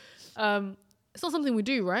mouth. It's not something we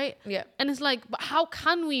do, right? Yeah. And it's like, but how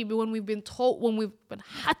can we be when we've been taught, when we've been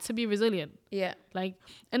had to be resilient? Yeah. Like,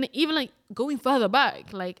 and even like going further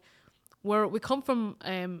back, like where we come from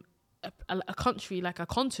a country, like a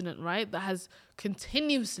continent, right? That has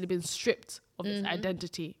continuously been stripped of its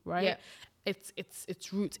identity, right? Yeah.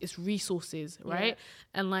 Its roots, its resources, right? Yeah.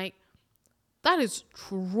 And like, that is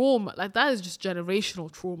trauma. Like that is just generational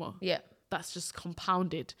trauma. Yeah. That's just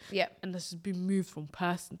compounded. Yeah. And that's just been moved from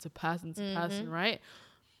person to person to person, right?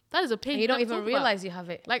 That is a pain. And you don't even realize you have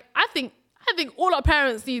it. Like, I think all our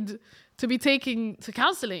parents need to be taking to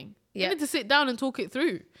counselling. Yeah. They need to sit down and talk it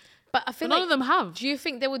through. But I feel none of them have. Do you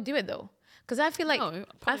think they would do it though? Because I feel like, no,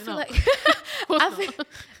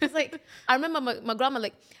 it's like, I remember my grandma,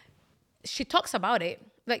 like, she talks about it.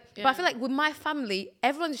 Like, but I feel like with my family,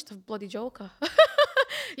 everyone's just a bloody joker.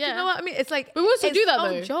 Yeah. You know what I mean? It's like, but we also do that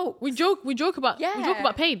though. Joke. We joke about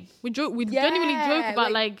pain. We genuinely joke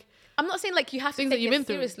about like I'm not saying like you have to take it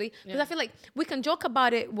seriously, because I feel like we can joke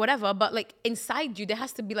about it, whatever, but like inside you, there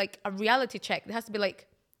has to be like a reality check. There has to be like,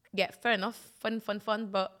 yeah, fair enough, fun,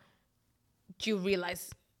 but do you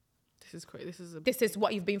realize this is crazy? This is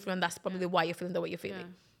what you've been through, and that's probably why you're feeling the way you're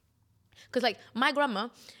feeling. Because like my grandma,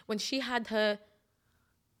 when she had her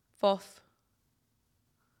fourth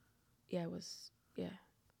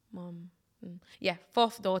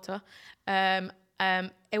daughter,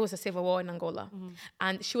 it was a civil war in Angola,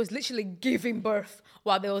 and she was literally giving birth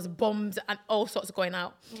while there was bombs and all sorts going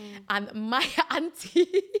out. And my auntie,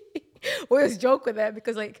 we always joke with her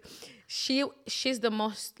because like she's the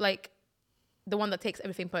most like the one that takes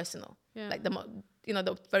everything personal, like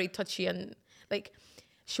the very touchy, and like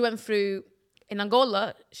she went through in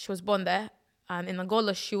Angola. She was born there, and in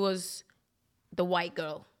Angola she was the white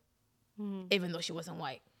girl, even though she wasn't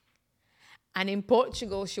white. And in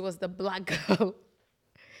Portugal, she was the black girl.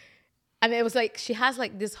 And it was like, she has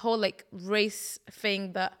like this whole like race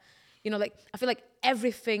thing that, like, I feel like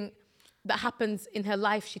everything that happens in her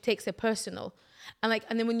life, she takes it personal. And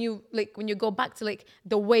then when you go back to like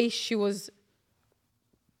the way she was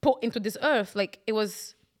put into this earth, like it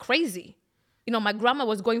was crazy. My grandma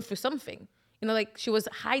was going through something, You know, like she was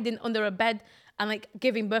hiding under a bed and like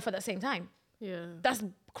giving birth at the same time. Yeah. That's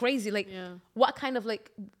crazy. Like, Yeah. what kind of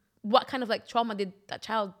like trauma did that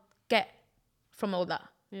child get from all that?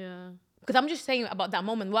 Yeah. Because I'm just saying about that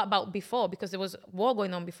moment. What about before? Because there was war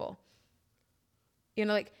going on before. You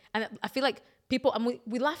know, like, and I feel like people, and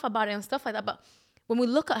we laugh about it and stuff like that, but when we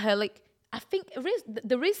look at her, like, I think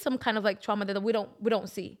there is some kind of like trauma that we don't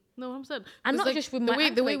see. No, I'm saying. And It's not like just with the my way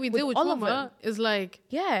aunt, the way like, we with deal with all of trauma is like,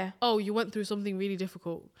 Yeah. oh, you went through something really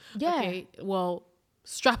difficult. Yeah. Okay, well,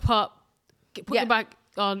 strap up, put Yeah. your back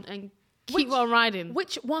on, and keep on riding.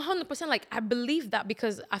 Which 100%, like, I believe that,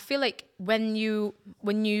 because I feel like when you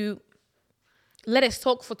let it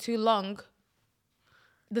soak for too long,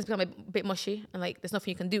 it does become a bit mushy, and like there's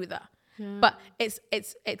nothing you can do with that. Yeah. But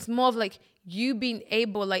it's more of like you being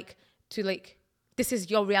able like to like, this is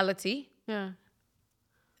your reality. Yeah.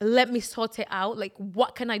 Let me sort it out. Like,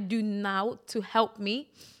 what can I do now to help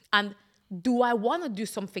me? And do I want to do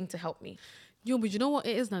something to help me? Yo, but you know what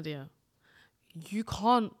it is, Nadia? You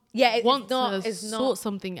can't It's want not, to it's sort not,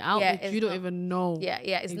 something out yeah, that it's you don't not. even know. Yeah,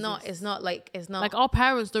 it's not Like our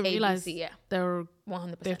parents don't ABC, realize yeah. they're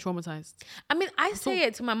 100%. traumatized. I mean, I say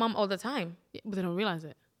it to my mom all the time. Yeah, but they don't realize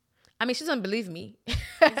it. I mean, she doesn't believe me.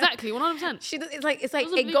 Exactly, 100%. It's like Doesn't it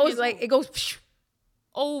believe me goes at like all. it goes,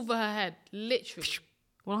 Over her head, literally.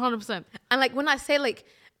 100%. and like when I say like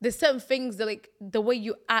there's certain things that like the way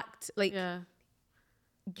you act, like Yeah.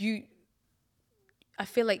 I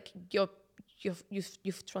feel like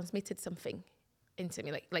you've transmitted something into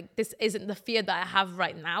me. Like this isn't the fear that I have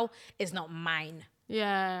right now. It's not mine.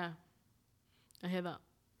 Yeah. I hear that.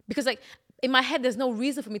 Because like in my head, there's no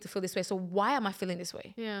reason for me to feel this way. So why am I feeling this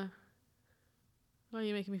way? Yeah. Why are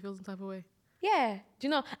you making me feel some type of way? Yeah, do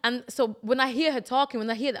you know? And so when I hear her talking, when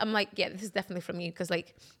I hear that, I'm like, yeah, this is definitely from you, because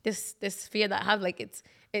like this fear that I have, like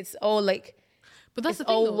it's all like. But that's it's the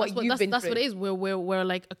thing, all though. what you've been That's what through. it is. We're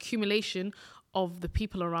like accumulation of the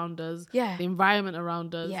people around us, Yeah. the environment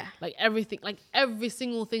around us, Yeah. like everything, like every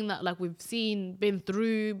single thing that like we've seen, been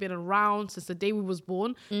through, been around since the day we was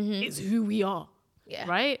born is who we are. Yeah.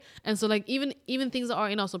 Right. And so like even things that are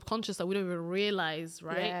in our subconscious that we don't even realize,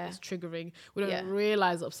 right? Yeah. It's triggering. We don't Yeah. even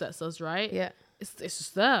realize it upsets us, right? Yeah. It's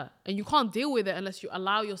just there, and you can't deal with it unless you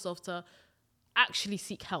allow yourself to actually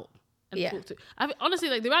seek help and Yeah. talk to. Honestly,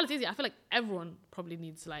 like the reality is, I feel like everyone probably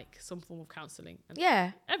needs like some form of counseling. And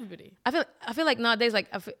Yeah. everybody. I feel like nowadays, like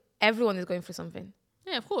everyone is going through something.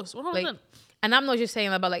 Yeah, of course, 100%. Like, and I'm not just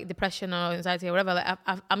saying about like depression or anxiety or whatever. Like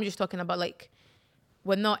I'm just talking about like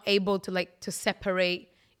we're not able to like to separate.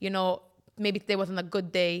 You know, maybe today wasn't a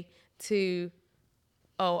good day to,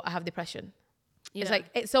 oh, I have depression. Yeah. It's like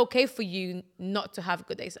it's okay for you not to have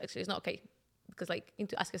good days. Actually, it's not okay, because like you need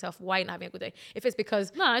to ask yourself why you're not having a good day. If it's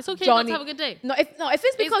because No, it's okay not to have a good day. No, if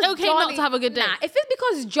it's because okay not Johnny, to have a good day. Nah, if it's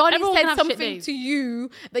because Johnny Everyone can said have shit something days. to you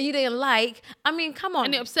that you didn't like, I mean, come on,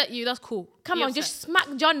 And it upset you, that's cool. come Be on, upset. just smack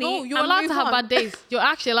Johnny. No, you're and allowed move to have on. bad days. You're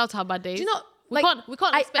actually allowed to have bad days. Do you know? We Like,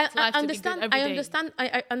 can't expect life I to be good every I day. understand.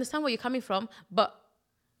 I understand where you're coming from, but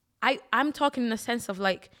I'm talking in a sense of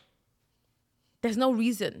like, there's no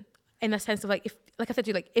reason, in a sense of like, if like I said to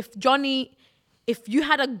you, like if you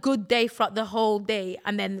had a good day throughout the whole day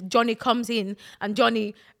and then Johnny comes in and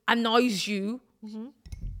Johnny annoys you,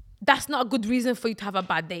 that's not a good reason for you to have a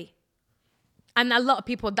bad day. And a lot of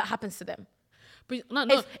people, that happens to them. But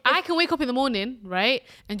no, I can wake up in the morning, right,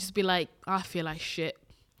 and just be like, I feel like shit,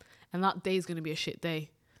 and that day's gonna be a shit day.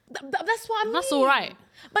 That's what I mean. That's all right.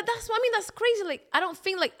 But that's what I mean. That's crazy. Like I don't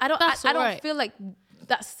feel like I don't feel like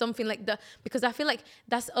that's something like that, because I feel like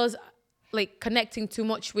that's us like connecting too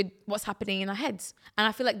much with what's happening in our heads. And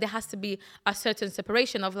I feel like there has to be a certain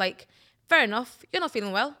separation of like, fair enough, you're not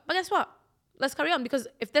feeling well, but guess what? Let's carry on, because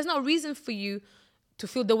if there's no reason for you to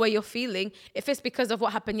feel the way you're feeling, if it's because of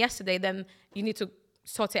what happened yesterday, then you need to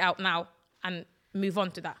sort it out now and move on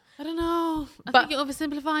to that. I don't know. I But- think you're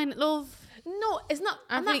oversimplifying it, love. No, it's not.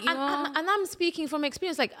 I think you are. And I'm speaking from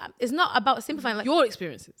experience. Like, it's not about simplifying. Like, Your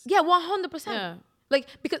experiences. yeah, 100%. Yeah. Like,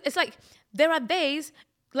 because it's like, there are days,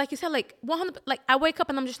 like you said, like 100, like I wake up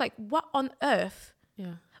and I'm just like, what on earth?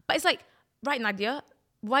 Yeah. But it's like, right, Nadia,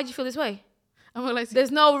 why do you feel this way? I'm like,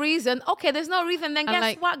 There's no reason. Okay, there's no reason. Then And guess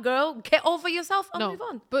like- what, girl? Get over yourself and no, move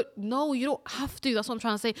on. but no, you don't have to. That's what I'm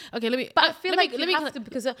trying to say. Okay, let me. But I feel let like me, you let me, have to,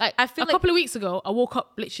 because like, I feel a like couple of weeks ago, I woke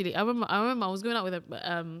up literally. I remember I was going out with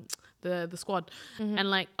the squad, Mm-hmm. and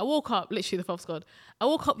like I woke up literally the 5th squad. I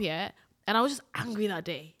woke up and I was just angry that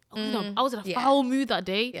day. I was in a Yeah. foul mood that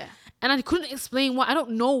day, Yeah. and I couldn't explain why. I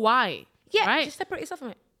don't know why. yeah, right? just separate yourself from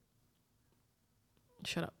it.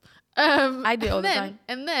 Shut up. I do it all the time.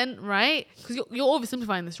 And then, right? Because you're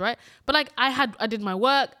oversimplifying this, right? But like, I did my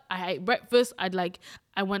work. I ate breakfast. I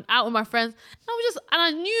went out with my friends. And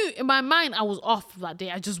I knew in my mind I was off that day.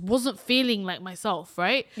 I just wasn't feeling like myself,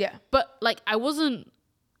 right? Yeah. But like, I wasn't.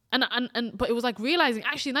 But it was like realizing,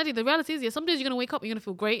 actually, Nadia, the reality is, some days you're gonna wake up and you're gonna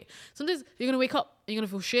feel great. Some days you're gonna wake up and you're gonna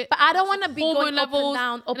feel shit. But I don't want to be Hormone going up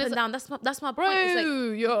and down. That's my bro, point.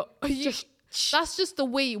 It's like, that's just the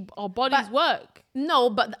way our bodies work. No,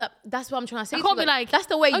 but that's what I'm trying to say. I can't be like, that's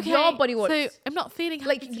the way okay, your body works. So I'm not feeling happy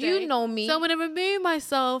like today, you know me. So I'm gonna remove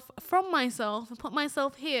myself from myself and put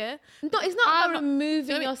myself here. No, it's not about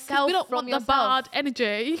removing yourself we don't from want yourself. the bad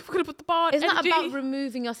energy. We're gonna put the bad It's energy. not about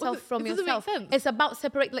removing yourself from doesn't yourself. make sense. It's about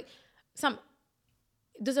separate. Like it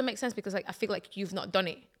doesn't make sense because like I feel like you've not done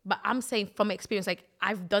it. But I'm saying from experience, like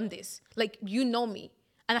I've done this. Like you know me.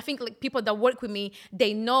 And I think like people that work with me,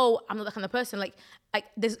 they know I'm not that kind of person. Like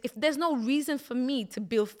if there's no reason for me to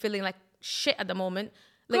be feeling like shit at the moment,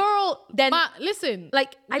 like, girl, then listen,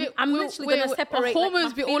 like I'm literally gonna separate. Our hormones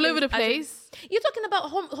like, be all over the place. You're talking about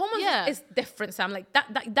hormones. Yeah. Is different, Sam. Like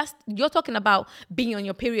that's you're talking about being on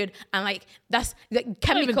your period and like that's like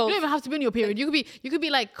chemicals. You don't even have to be on your period. You could be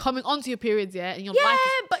like coming onto your periods, yeah, and your life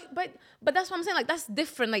is. But that's what I'm saying. Like that's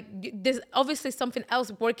different. Like there's obviously something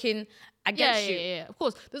else working against you. Yeah. Of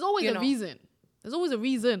course, there's always a reason. There's always a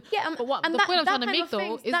reason. Yeah, but the point I'm trying to make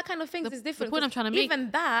though is that kind of things is different. The point I'm trying to make,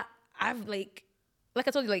 even that I've like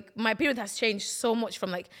I told you, like my period has changed so much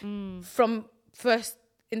from like from first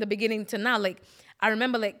in the beginning to now. Like I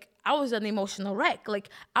remember like I was an emotional wreck. Like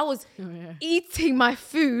I was eating my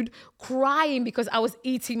food, crying because I was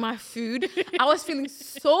eating my food. I was feeling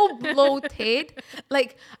so bloated.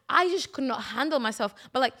 Like I just could not handle myself.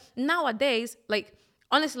 But like nowadays, like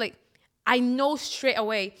honestly, like I know straight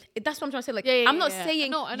away. That's what I'm trying to say. Like I'm not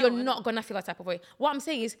saying you're not gonna feel a type of way. What I'm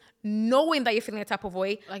saying is knowing that you're feeling a type of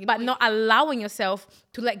way, like, but not allowing yourself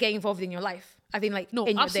to get involved in your life. I think like no,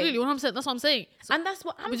 in your absolutely. Day. 100%. That's what I'm saying. So, and that's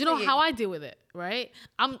what I'm. But you know how I deal with it, right?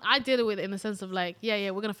 I deal with it in the sense of like,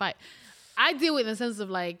 we're gonna fight. I deal with it in the sense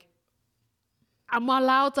of like, I'm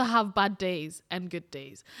allowed to have bad days and good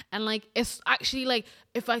days. And like, it's actually like,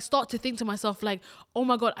 if I start to think to myself like, oh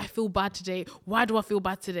my God, I feel bad today. Why do I feel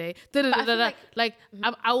bad today? I'll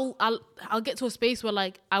get to a space where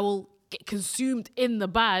like, I will get consumed in the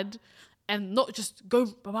bad and not just go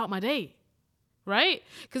about my day. Right?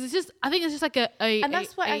 Because it's just, I think it's just like and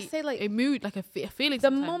that's why I say like a mood, like a feeling. The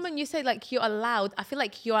sometimes. moment you say like you're allowed, I feel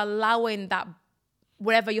like you're allowing that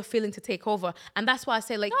whatever you're feeling to take over. And that's why I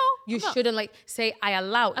say like you shouldn't like say I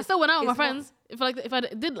allow. I still went out with my friends. If I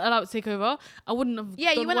did allow it to take over, I wouldn't have.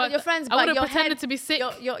 Yeah, you went out with your friends. I would have your pretended head, to be sick.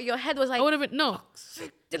 Your head was like. I would have been no.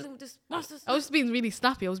 I was being really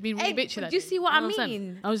snappy. I was being really bitchy. Do you see what I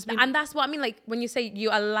mean? And that's what I mean. Like when you say you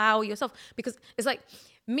allow yourself, because it's like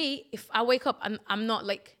me. If I wake up and I'm not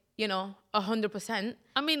like 100%.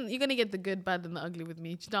 I mean, you're gonna get the good, bad, and the ugly with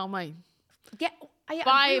me. Do you know what I mean? Yeah.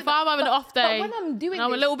 If I'm having an off day, but when I'm doing and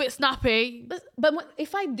I'm a little bit snappy. But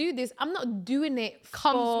if I do this, I'm not doing it.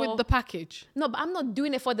 Comes with the package. No, but I'm not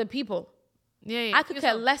doing it for the people. Yeah. I could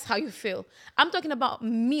care less how you feel. I'm talking about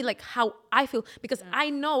me, like how I feel, because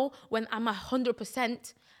I know when I'm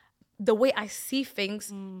 100%, the way I see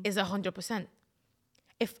things is 100%.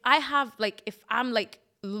 If I'm like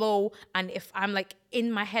low and if I'm like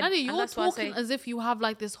in my head, Nadia, you're talking as if you have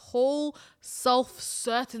like this whole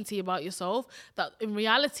self-certainty about yourself that in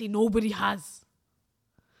reality nobody has.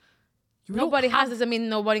 Nobody has doesn't mean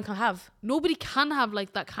nobody can have. Nobody can have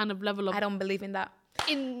like that kind of level of. I don't believe in that.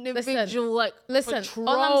 Individual listen.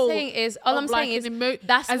 All I'm saying is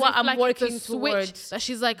that's what I'm working towards. That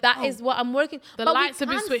she's like that is what I'm working. The lights have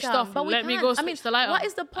been switched off. But let me go switch the light on. What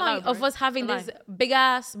is the point of us having this big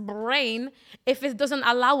ass brain if it doesn't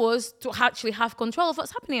allow us to actually have control of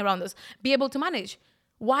what's happening around us, be able to manage?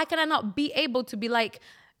 Why can I not be able to be like,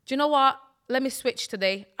 do you know what? Let me switch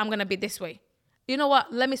today. I'm gonna be this way. You know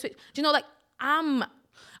what? Let me switch. Do you know, like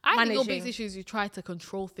I think your biggest issue is you try to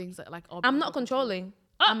control things that like. I'm not controlling.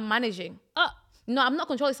 I'm managing. No, I'm not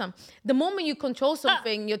controlling some. The moment you control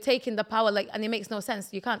something, you're taking the power, like, and it makes no sense.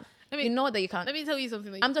 You can't. You know that you can't. Let me tell you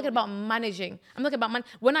something. I'm talking about managing. I'm talking about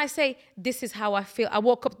when I say this is how I feel. I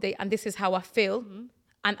woke up today and this is how I feel,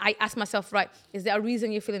 and I ask myself, right, is there a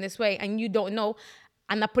reason you're feeling this way? And you don't know,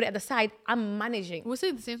 and I put it at the side. I'm managing. We're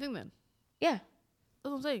saying the same thing then. Yeah,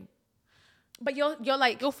 that's what I'm saying. But you're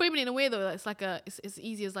like you're framing it in a way though that it's like it's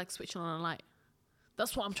easy as like switching on a light.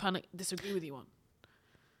 That's what I'm trying to disagree with you on.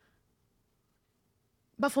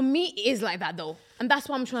 But for me, it is like that though, and that's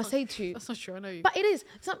what I'm trying to say to you. That's not true. I know you. But it is.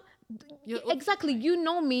 Exactly. You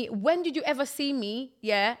know me. When did you ever see me?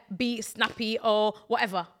 Yeah, be snappy or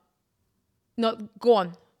whatever. No, go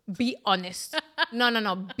on. Be honest.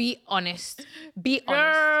 No. Be honest. Be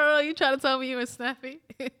honest. Girl, you trying to tell me you were snappy?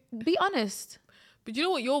 Be honest. But you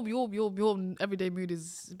know what? Your everyday mood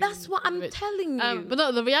is. That's what I'm telling you. But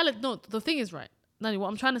no, the thing is, right, Nani, what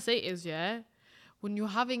I'm trying to say is, yeah, when you're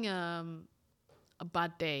having a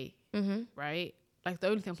bad day, right? Like, the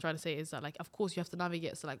only thing I'm trying to say is that, like, of course you have to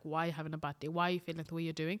navigate. So, like, why are you having a bad day? Why are you feeling like the way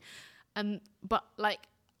you're doing? But like,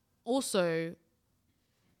 also,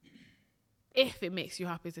 if it makes you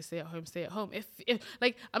happy to stay at home, stay at home. If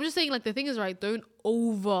like, I'm just saying, like, the thing is, right, don't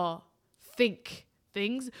overthink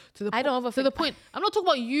things to the I don't overthink. to the point. I'm not talking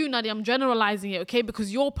about you, Nadia. I'm generalizing it, okay?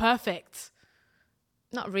 Because you're perfect.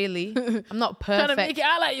 Not really. I'm not perfect. Trying to make it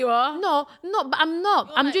out like you are. No, but I'm not.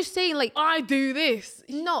 You're I'm like, just saying, like, I do this.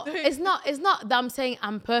 no, it's not that I'm saying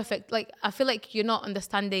I'm perfect. Like, I feel like you're not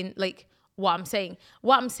understanding, like, what I'm saying.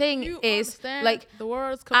 What I'm saying You is, understand like, the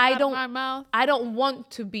words come out of my mouth. I don't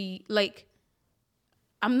want to be like,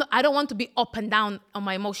 I don't want to be up and down on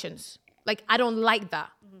my emotions. Like, I don't like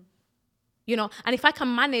that. You know, and if I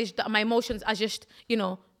can manage that, my emotions are just, you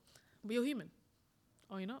know. But you're human.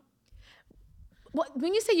 Oh, you're not? What,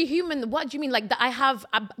 when you say you're human, what do you mean? Like, that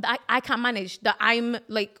I can't manage, that I'm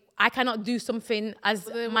like, I cannot do something as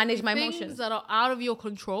manage my emotions. Things that are out of your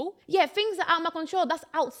control. Yeah, things that are out of my control, that's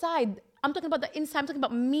outside. I'm talking about the inside. I'm talking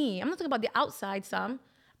about me. I'm not talking about the outside, Sam.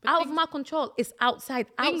 Out of my control is outside.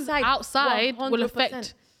 Things outside will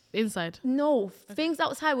affect inside. No, things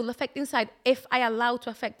outside will affect inside if I allow to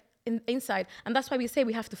affect inside. And that's why we say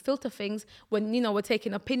we have to filter things when, you know, we're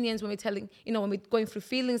taking opinions, when we're telling, you know, when we're going through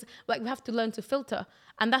feelings. Like, we have to learn to filter.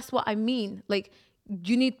 And that's what I mean. Like,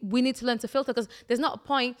 we need to learn to filter, because there's not a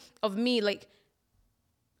point of me, like,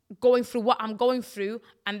 going through what I'm going through,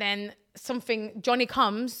 and then Johnny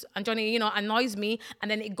comes and Johnny, you know, annoys me, and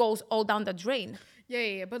then it goes all down the drain.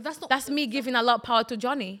 Yeah, but that's me giving a lot of power to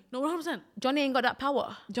Johnny. No, 100%. Johnny ain't got that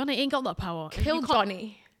power. Johnny ain't got that power. Kill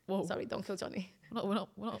Johnny. Whoa. Sorry, don't kill Johnny. We're not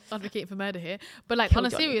advocating for murder here. But, like, Kill on a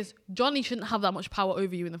Johnny. serious, Johnny shouldn't have that much power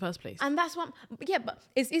over you in the first place. And that's what, yeah, but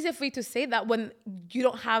it's easier for you to say that when you're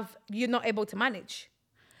not able to manage.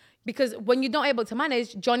 Because when you're not able to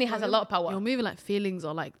manage, Johnny has a lot of power. You're moving like feelings,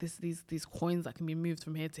 or like these coins that can be moved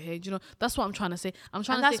from here to here. Do you know? That's what I'm trying to say. What I'm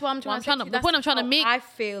trying to say. The point I'm trying to make. I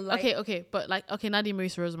feel like. Okay. But, like, okay, Nadia,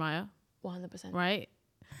 Marisa, Rosemaya. 100%. Right?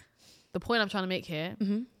 The point I'm trying to make here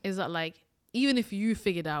is that, like, even if you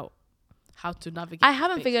figured out how to navigate. I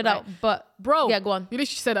haven't figured out, but. Bro. Yeah, go on. You literally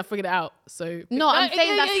said I figured it out. So. No, I'm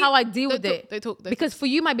saying that's how I deal with it. They talk. Because for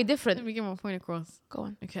you might be different. Let me get my point across. Go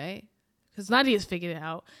on. Okay? Because Nadia's figured it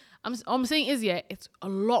out. I'm saying is, yeah, it's a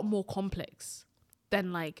lot more complex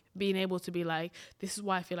than, like, being able to be like, this is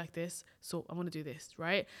why I feel like this, so I'm going to do this,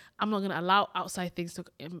 right? I'm not going to allow outside things to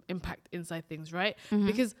impact inside things, right?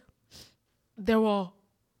 Because there are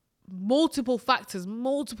multiple factors,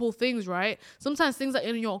 multiple things, right? Sometimes things that are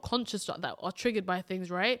in your unconscious that are triggered by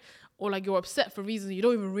things, right? Or, like, you're upset for reasons you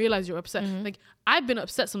don't even realize you're upset. Like, I've been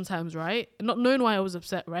upset sometimes, right? Not knowing why I was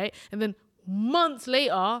upset, right? And then months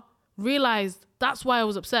later, realized that's why I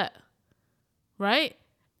was upset, right?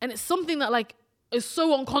 And it's something that, like, is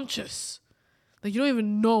so unconscious that you don't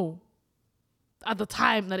even know at the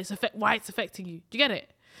time that why it's affecting you. Do you get it?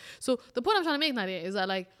 So the point I'm trying to make, Nadia, is that,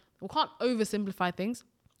 like, we can't oversimplify things,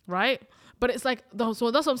 right? But it's like, so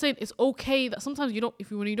that's what I'm saying. It's okay that sometimes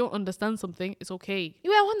when you don't understand something, it's okay.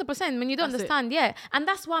 Yeah, 100%. When you don't understand, yeah. And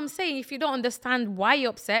that's what I'm saying. If you don't understand why you're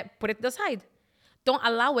upset, put it aside. Don't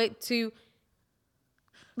allow it to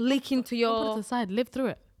leak into your. Don't put it aside. Live through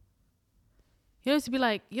it. You don't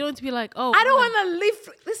need to be like, oh. I don't want to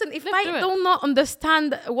live. Listen, if I do not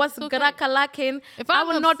understand what's Garaka lacking, I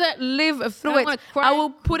will not live through it. I will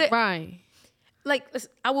put it. Cry. Like,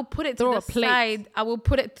 I will put it Throw to a the plate. side. I will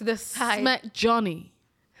put it to the side. Smack Johnny.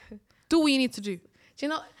 Do what you need to do. Do you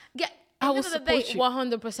know? Yeah. I will support you.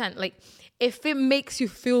 100%. Like, if it makes you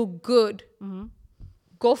feel good,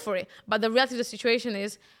 go for it. But the reality of the situation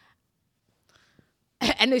is,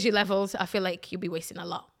 energy levels, I feel like you'll be wasting a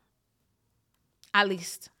lot. At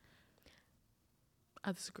least.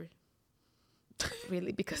 I disagree.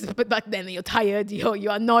 Really, because back then you're tired, you're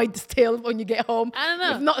annoyed still when you get home. I don't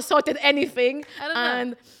know. You've not sorted anything. I don't know.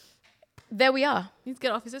 And there we are. You need to get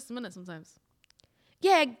it off your system, innit, sometimes.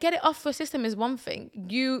 Yeah, get it off your system is one thing.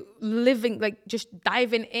 You living, like, just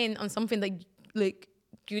diving in on something that, like,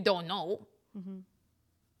 you don't know.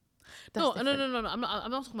 No. I'm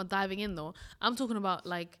not talking about diving in, though. I'm talking about,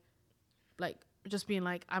 like just being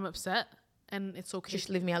like, I'm upset and it's okay. Just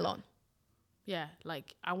leave me alone. Yeah,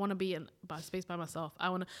 like, I want to be in space by myself.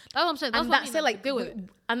 That's what I'm saying. That's And what that's I mean, it, like, deal with it.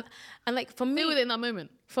 And like, for me, Deal with it in that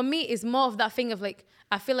moment. For me, it's more of that thing of, like,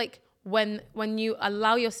 I feel like when you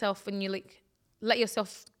allow yourself, when you, like, let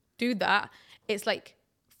yourself do that, it's like,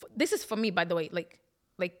 this is for me, by the way, like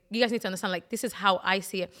you guys need to understand, like, this is how I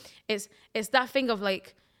see it. It's that thing of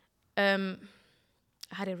like, I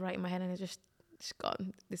had it right in my head and it just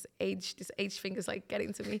gone. This age thing is like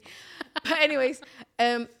getting to me. But anyways,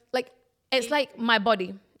 like, it's like my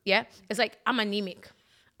body. Yeah. It's like, I'm anemic.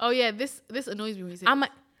 Oh yeah, this annoys me when you say.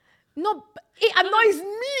 No, it annoys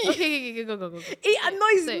me. Okay, go. It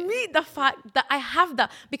annoys me, the fact that I have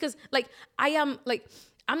that, because like I am like,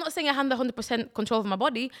 I'm not saying I have the 100% control of my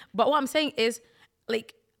body, but what I'm saying is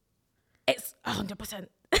like, it's 100%.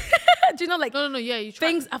 Do you know, like, no, yeah, you try.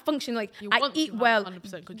 Things are functioning, like, You I want eat to have well.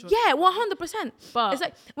 100% control. Yeah, 100%. But it's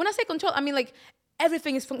like, when I say control, I mean like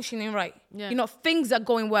everything is functioning right. Yeah. You know, things are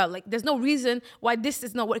going well. Like, there's no reason why this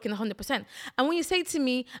is not working 100%. And when you say to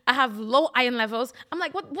me, I have low iron levels, I'm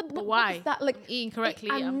like, what why? What is that? Like, I'm eating correctly.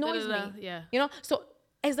 It annoys me. Yeah. You know, so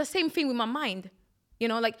it's the same thing with my mind. You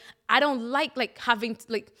know, like, I don't like having to,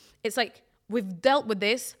 like, it's like, we've dealt with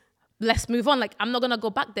this. Let's move on. Like, I'm not gonna go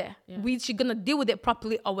back there. Yeah. We're gonna deal with it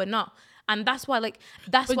properly, or we're not. And that's why, like,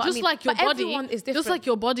 that's But what just I mean. like your but body, everyone is different. just like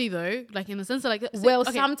your body though, like in the sense of like. Well,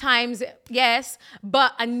 okay, sometimes yes,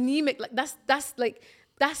 but anemic, like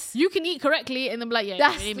that's you can eat correctly and then be like, yeah,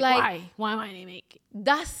 That's anemic. like- Why am I anemic?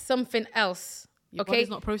 that's something else. Your okay, body's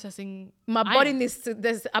not processing. my iron. body needs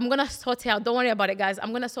to. I'm gonna sort it out. Don't worry about it, guys.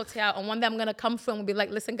 I'm gonna sort it out. And one day I'm gonna come through and be like,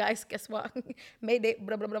 listen, guys, guess what? Made it.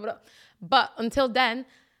 Blah blah blah blah. But until then,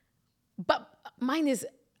 mine is.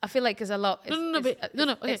 I feel like it's a lot. No. Okay,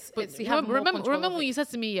 but you have more remember control of when it. you said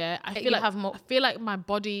to me, yeah, I You feel like have more- I feel like my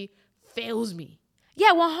body fails me.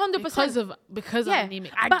 Yeah, 100%. Because Yeah, I'm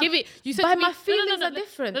anemic. I but- give it. You said but to me, my feelings no, are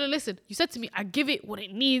different. No, listen. You said to me, I give it what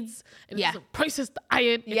it needs, and it Yeah. doesn't process the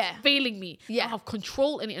iron. Yeah. It's failing me. Yeah. I have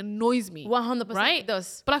control, and it annoys me. 100% right? it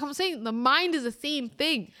does. But like I'm saying, the mind is the same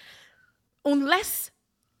thing. Unless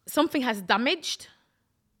something has damaged.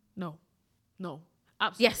 No,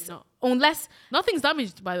 absolutely Yes. not. Unless Nothing's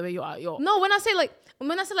damaged, by the way. You're no. When I say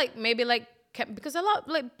like maybe like because a lot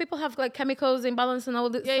like people have like chemicals imbalance and all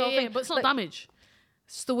this yeah, sort of yeah, thing. but it's not Like, damage.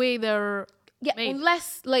 It's the way they're Yeah, made.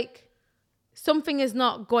 unless like something is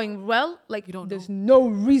not going well, like You don't there's no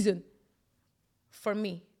reason for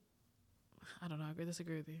me. I don't know. I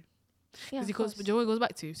disagree with you. Yeah, Because it goes, but you know what it goes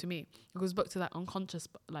back to me? It goes back to that unconscious,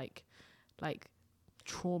 like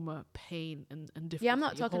trauma, pain, and different. yeah, I'm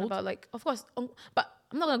not talking about like, of course, but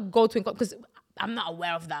I'm not gonna go to because I'm not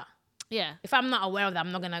aware of that. Yeah. If I'm not aware of that,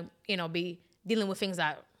 I'm not gonna be dealing with things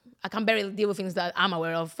that I can barely deal with things that I'm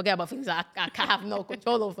aware of. Forget about things that I can't have no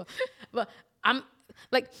control over. But I'm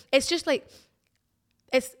like, it's just like,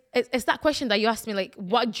 it's that question that you asked me, like,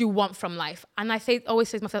 what do you want from life? And I always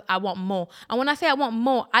say to myself, I want more. And when I say I want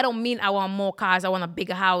more, I don't mean I want more cars. I want a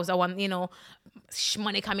bigger house. I want,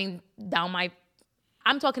 money coming down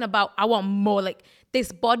I'm talking about, I want more. Like,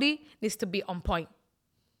 this body needs to be on point.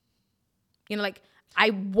 Like, I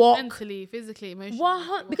walk Mentally, physically,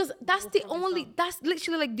 emotionally. because that's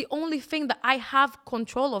literally like the only thing that I have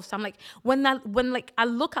control of. So I'm like, when I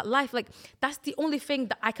look at life, like that's the only thing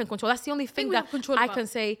that I can control. That's the only thing we that have control I can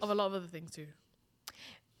say of a lot of other things too.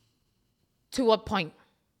 to a point.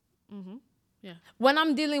 Yeah. When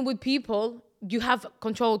I'm dealing with people, you have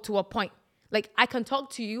control to a point. Like, I can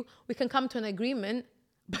talk to you, we can come to an agreement,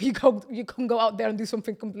 but you can go out there and do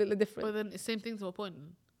something completely different. But then it's same thing to a point.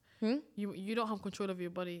 You don't have control of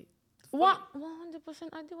your body. What? 100%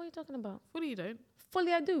 I do. What are you talking about? Fully you don't.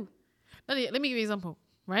 Fully I do. Nadia, let me give you an example,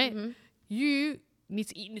 right? You need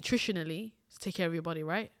to eat nutritionally to take care of your body,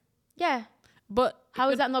 right? Yeah. But How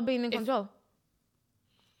is that not being in control?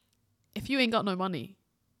 if you ain't got no money,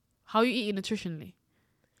 how are you eating nutritionally?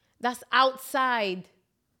 That's outside.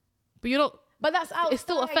 But you don't. But that's outside. It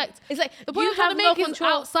still affects. It's like The point you I'm trying have to no make is control.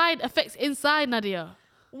 outside affects inside, Nadia.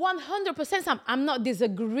 100%, Sam. I'm not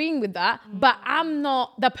disagreeing with that, but I'm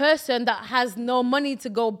not the person that has no money to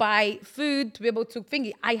go buy food to be able to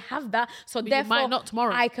thingy. I have that, so you therefore might not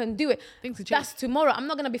tomorrow. I can do it. Things will change. That's tomorrow. I'm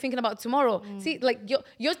not gonna be thinking about tomorrow. See, like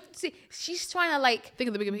see, she's trying to like Think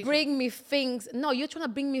of the bigger picture. bring me things. No, you're trying to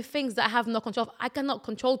bring me things that I have no control of. I cannot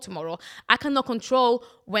control tomorrow. I cannot control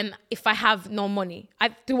if I have no money.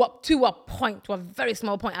 To a point, to a very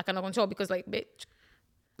small point, I cannot control because like, bitch.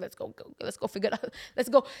 Let's go figure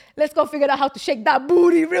out how to shake that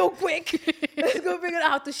booty real quick. Let's go figure out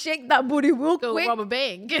how to shake that booty real Go quick. rob a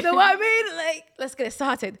bank. You know what I mean? Like, let's get it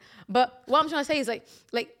started. But what I'm trying to say is like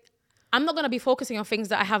I'm not gonna be focusing on things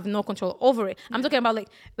that I have no control over it. I'm talking about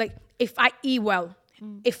like if I eat well,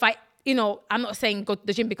 if I I'm not saying go to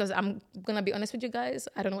the gym because I'm gonna be honest with you guys.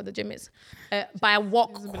 I don't know what the gym is, but I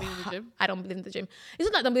walk. Doesn't believe in the gym? I don't believe in the gym. It's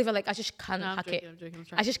not that I don't believe it. Like I just can't hack it. I'm joking.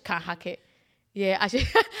 I just can't hack it. Yeah,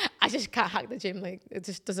 I just can't hack the gym. Like it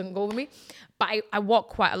just doesn't go with me. But I walk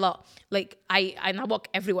quite a lot. Like I walk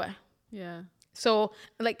everywhere. Yeah. So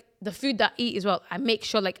like the food that I eat as well, I make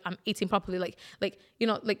sure like I'm eating properly. Like you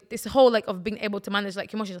know, like this whole like of being able to manage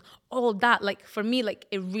like emotions, all that. Like for me, like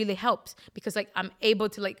it really helps because like I'm able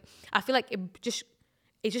to like I feel like it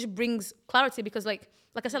just brings clarity because like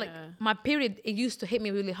I said, like my period, it used to hit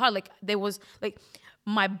me really hard. Like there was like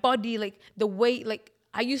my body, like the way like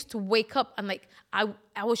I used to wake up and like I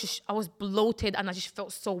was bloated and I just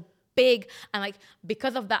felt so big and like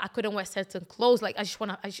because of that I couldn't wear certain clothes. Like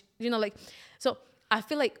you know, like so I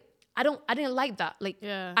feel like I didn't like that. Like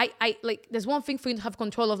I like there's one thing for you to have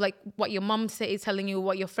control of like what your mom is telling you,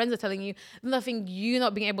 what your friends are telling you. Another thing, you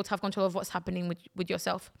not being able to have control of what's happening with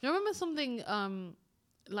yourself. I remember something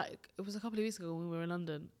like it was a couple of weeks ago when we were in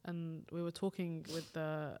London and we were talking with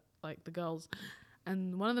the girls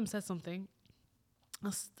and one of them said something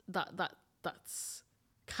that's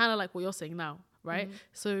kind of like what you're saying now, right? Mm-hmm.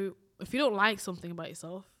 So if you don't like something about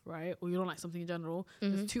yourself, right, or you don't like something in general,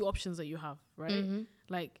 there's two options that you have, right? Mm-hmm.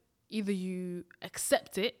 Like either you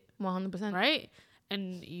accept it 100%, right,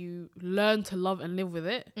 and you learn to love and live with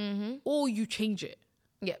it, or you change it.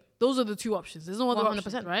 Yeah, those are the two options. There's no other 100%,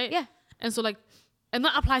 option, right? Yeah. And so like, and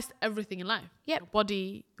that applies to everything in life. Yeah, your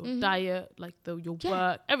body, your diet, like your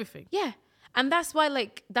work, everything. Yeah. And that's why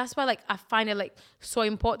I find it like so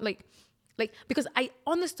important, like because I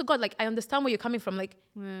honest to God, like I understand where you're coming from,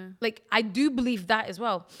 like I do believe that as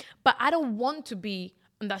well, but I don't want to be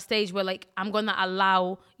on that stage where like I'm gonna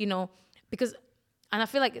allow, you know, because and I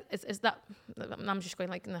feel like it's that I'm just going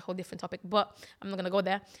like in a whole different topic, but I'm not gonna go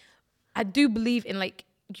there. I do believe in like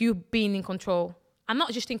you being in control, and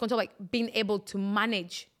not just in control, like being able to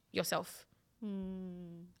manage yourself.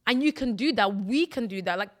 And you can do that. We can do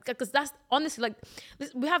that. Like, because that's honestly like,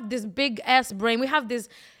 we have this big ass brain. We have this,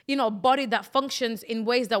 you know, body that functions in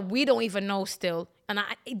ways that we don't even know still. And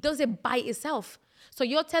it does it by itself. So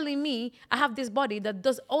you're telling me I have this body that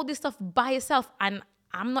does all this stuff by itself and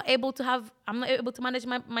I'm not able to manage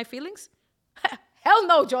my feelings? Hell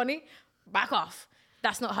no, Johnny. Back off.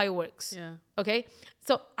 That's not how it works. Yeah. Okay?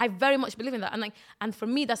 So I very much believe in that. And for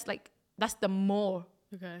me, that's the more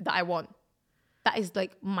that I want. That is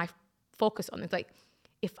like my focus on it. Like,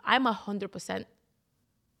 if I'm 100%,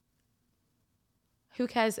 who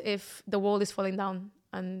cares if the wall is falling down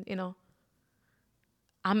and, you know,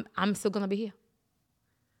 I'm still gonna be here.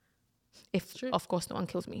 If, of course, no one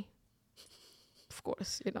kills me. Of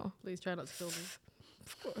course, you know. Please try not to kill me.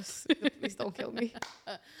 Of course. Please don't kill me.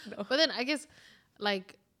 No. But then I guess,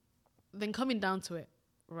 like, then coming down to it,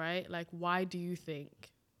 right? Like, why do you think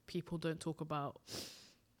people don't talk about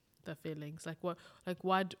their feelings? Like,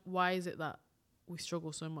 why is it that we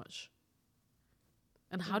struggle so much?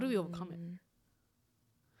 And how do we overcome it?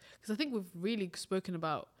 Because I think we've really spoken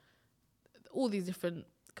about all these different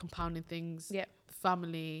compounding things. Yeah.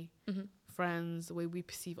 Family, friends, the way we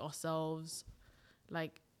perceive ourselves.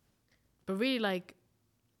 Like, but really, like,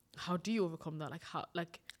 how do you overcome that? Like, how,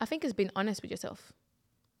 like... I think it's being honest with yourself.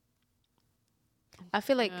 I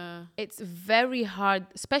feel like it's very hard,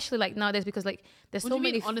 especially like nowadays, because like there's so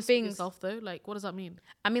many honest things. With yourself, though? Like, what does that mean?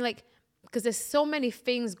 I mean, like, because there's so many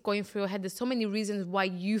things going through your head. There's so many reasons why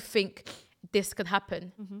you think this could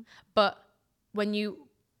happen. But when you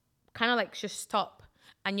kind of like just stop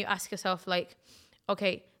and you ask yourself like,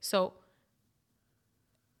 okay, so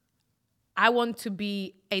I want to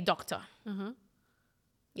be a doctor.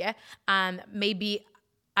 Yeah. And maybe,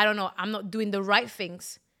 I don't know, I'm not doing the right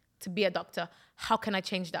things to be a doctor. How can I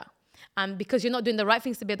change that? And because you're not doing the right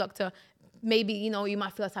things to be a doctor, maybe, you know, you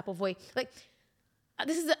might feel a type of way. Like,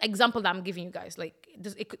 this is an example that I'm giving you guys. Like,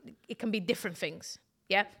 it can be different things.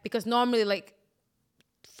 Yeah. Because normally, like,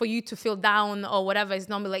 for you to feel down or whatever, is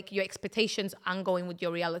normally like your expectations aren't going with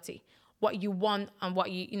your reality. What you want and what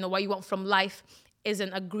you want from life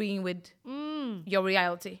isn't agreeing with your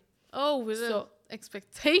reality. Oh, with so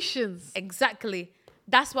expectations. Exactly.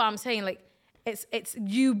 That's what I'm saying. Like, it's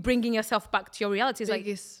you bringing yourself back to your reality. It's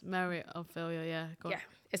biggest merit of failure. Yeah. Yeah.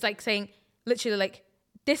 It's like saying literally like,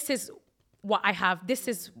 this is what I have. This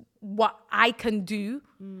is what I can do,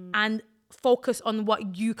 and focus on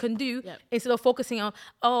what you can do instead of focusing on,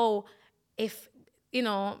 oh, if, you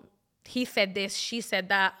know, he said this, she said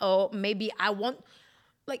that, or maybe I want,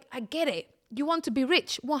 like, I get it. You want to be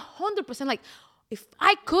rich, 100%. Like, if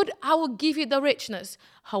I could, I would give you the richness.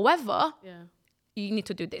 However, you need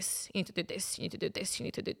to do this. You need to do this. You need to do this. You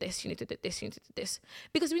need to do this. You need to do this. You need to do this.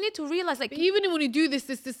 Because we need to realize, like, but even when you do this,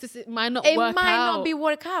 it might not work out. It might not be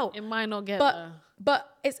work out. It might not get there.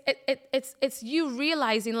 But it's you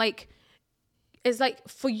realizing, like, it's like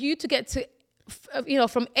for you to get to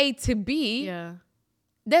from A to B, Yeah.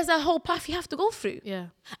 there's a whole path you have to go through. Yeah.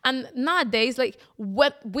 And nowadays, like,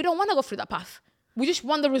 we don't want to go through that path. We just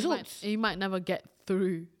want the results. You might never get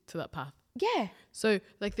through to that path. Yeah. So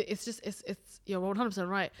like it's you're 100%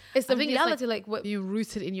 right. It's the I think reality, like what, you're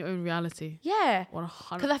rooted in your own reality. yeah. 100%.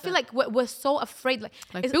 Because I feel like we're so afraid, like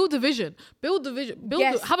build a vision,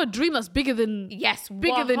 Yes. have a dream that's bigger than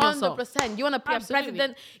bigger than yourself. 100%. You want to be a Absolutely.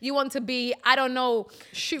 president. You want to be, I don't know,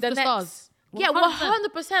 Shoot the for the next- stars. Yeah,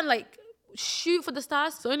 100%. 100%. Like, shoot for the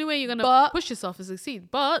stars. So the only way you're gonna But- push yourself is succeed.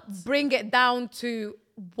 But Bring it down to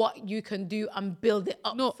what you can do and build it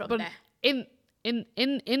up no, from but there.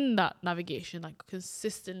 in that navigation, like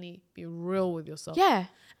consistently be real with yourself. Yeah.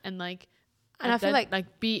 And like And I feel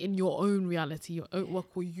like be in your own reality, your own work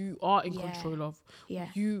where you are in Yeah. control of. Yeah.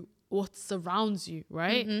 What surrounds you,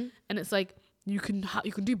 right? And it's like you can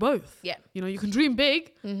do both. Yeah. You know, you can dream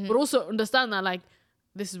big, but also understand that like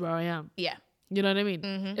this is where I am. yeah. You know what I mean?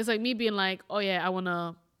 It's like me being like, oh yeah, I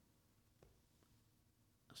was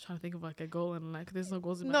trying to think of like a goal and like there's no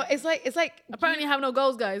goals in my No, life. it's like Apparently I have no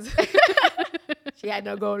goals, guys. she had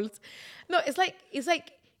no goals. No, it's like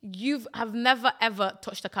you have never ever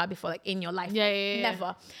touched a car before, like in your life. Yeah.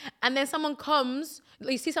 Never. And then someone comes,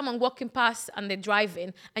 you see someone walking past and they're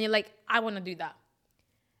driving, and you're like, I want to do that.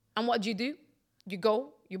 And what do? You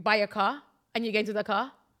go, you buy a car, and you get into the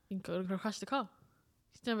car. You go crash the car.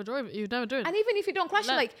 You've never driven. And even if you don't crash,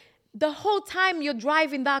 Like- like the whole time you're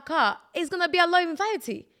driving that car, it's gonna be a lot of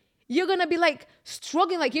anxiety. You're gonna be like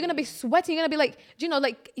struggling, like you're gonna be sweating. You're gonna be like,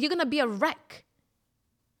 like you're gonna be a wreck.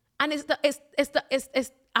 And it's.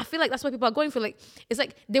 I feel like that's what people are going for. Like it's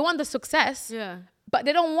like they want the success, Yeah. but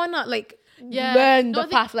they don't wanna like Yeah. learn No, I the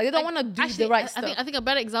think, path. Like they don't wanna do actually, the right I stuff. think a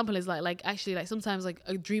better example is like actually like sometimes like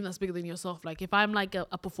a dream that's bigger than yourself. Like if I'm like a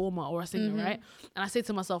performer or a singer, right? And I say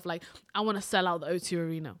to myself like I want to sell out the O2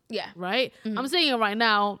 Arena. Yeah. Right? I'm saying it right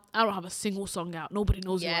now, I don't have a single song out. Nobody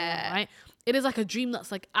knows who I Yeah. am, right? It is like a dream that's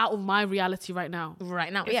like out of my reality right now.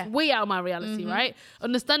 Right now, It's yeah. way out of my reality, right?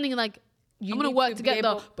 Understanding like You I'm gonna need work to to be get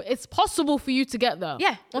there, able- but it's possible for you to get there.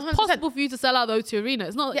 Yeah, it's 100%. possible for you to sell out the O2 Arena.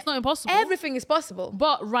 It's not impossible. Everything is possible.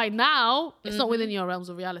 But right now, it's not within your realms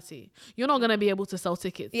of reality. You're not gonna be able to sell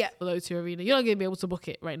tickets Yeah. for the O2 Arena. You're not gonna be able to book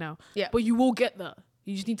it right now. Yeah. But you will get there.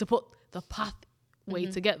 You just need to put the pathway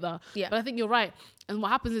to get there. Yeah. But I think you're right. And what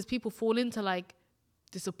happens is people fall into like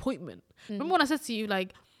disappointment. Remember when I said to you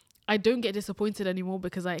like, I don't get disappointed anymore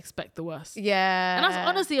because I expect the worst. Yeah. And that's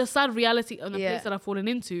honestly a sad reality and a Yeah. place that I've fallen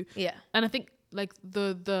into. Yeah. And I think like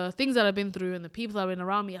the things that I've been through and the people that have been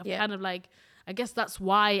around me, I've Yeah. kind of like, I guess that's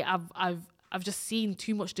why I've just seen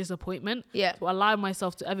too much disappointment Yeah. to allow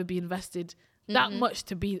myself to ever be invested that much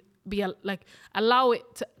to be like allow it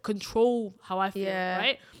to control how I feel, Yeah.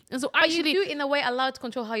 right? And so But actually, you do in a way allowed to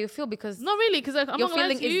control how you feel because not really, because like, I'm Your not gonna lie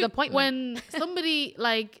feeling to is you, disappointment. when somebody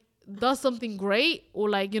like does something great or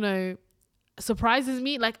like surprises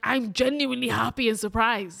me, like I'm genuinely happy and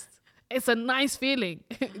surprised. It's a nice feeling.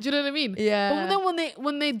 Do you know what I mean? Yeah. But then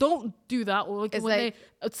when they don't do that or like, It's when like-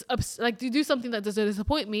 they like do something that does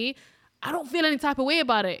disappoint me, I don't feel any type of way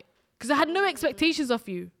about it because I had no expectations of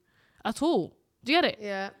you at all. Do you get it?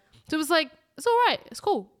 yeah. So it was like, it's all right. It's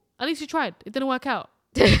cool. At least you tried. It didn't work out.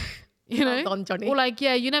 You know? Well done, Johnny. Or like,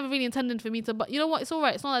 yeah, you never really intended for me to, but you know what? It's all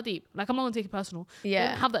right. It's not that deep. Like, I'm not going to take it personal. Yeah. I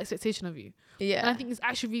don't have that expectation of you. Yeah. And I think it's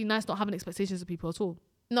actually really nice not having expectations of people at all.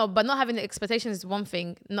 No, but not having the expectations is one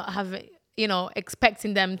thing. Not having,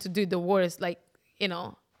 expecting them to do the worst, like,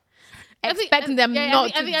 expecting them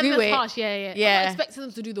not to do that's it. harsh. Yeah. I'm Yeah. not expecting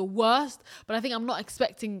them to do the worst, but I think I'm not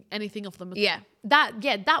expecting anything of them. Yeah.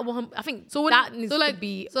 That one, I think So when, that needs so like, to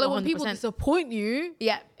be so like 100%. when people disappoint you,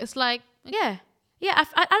 yeah. it's like, Yeah. Yeah.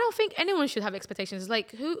 I don't think anyone should have expectations.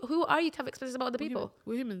 Like, who are you to have expectations about other people?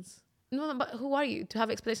 we're humans. No, but who are you to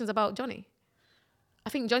have expectations about Johnny? I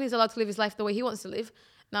think Johnny's allowed to live his life the way he wants to live.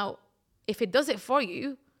 Now, if it does it for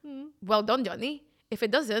you, well done, Johnny. If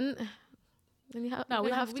it doesn't, then you No,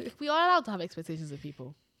 you have to. we are allowed to have expectations of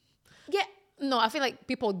people. Yeah. No, I feel like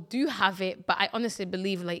people do have it, but I honestly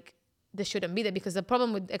believe like they shouldn't be there because the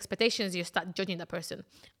problem with expectations, you start judging the person.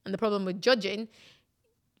 And the problem with judging,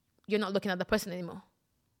 you're not looking at the person anymore.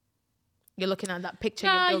 You're looking at that picture.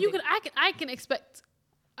 Nah, you're building. I can expect,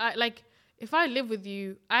 like, if I live with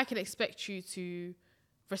you, I can expect you to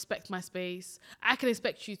respect my space. I can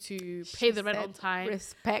expect you to pay the rent on time.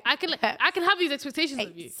 Respect. I can have these expectations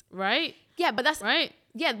of you, right? Yeah, but that's Right?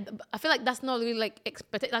 yeah. I feel like that's not really like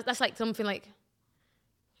that's like something like,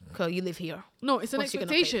 okay, you live here. No, it's an Of course you're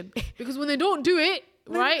gonna pay. expectation because when they don't do it,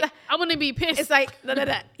 right, I'm gonna be pissed. It's like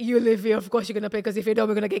you live here. Of course you're gonna pay because if you don't,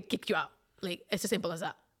 we're gonna kick you out. Like it's as simple as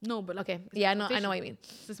that. no, but like, Okay. Yeah, I know what you mean.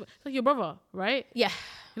 it's like your brother, right? Yeah.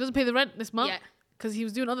 he doesn't pay the rent this month Yeah. because he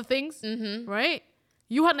was doing other things, right?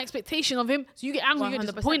 You had an expectation of him, so you get angry, you're 100%.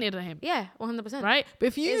 disappointed at him. Yeah, 100%. Right? But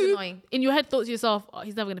if It is you, annoying. in your head, thought to yourself, oh,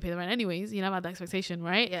 he's never going to pay the rent anyways, you never had that expectation,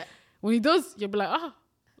 right? Yeah. When he does, you'll be like, oh,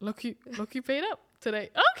 look, you paid up today.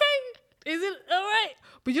 Okay. Is it all right?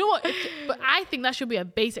 But you know what? But I think that should be a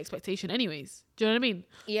base expectation anyways. Do you know what I mean?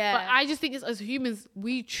 Yeah. But I just think as humans,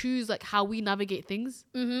 we choose like how we navigate things.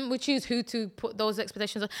 We choose who to put those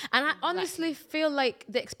expectations on. And I honestly feel like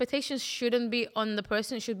the expectations shouldn't be on the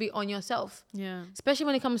person, it should be on yourself. Yeah. Especially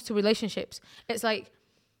when it comes to relationships. It's like,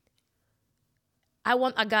 I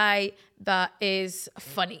want a guy that is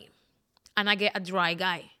funny and I get a dry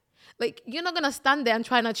guy. Like, you're not going to stand there and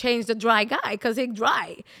try to change the dry guy because he's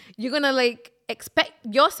dry. You're going to like expect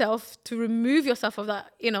yourself to remove yourself of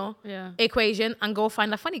that, Yeah. equation and go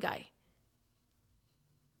find a funny guy.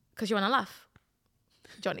 Because you want to laugh.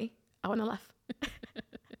 Johnny, I want to laugh.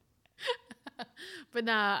 But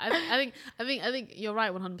nah, I think you're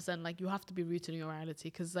right 100%. Like, you have to be rooted in your reality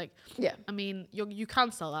because, like, Yeah. I mean, you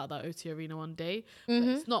can sell out that OT arena one day, but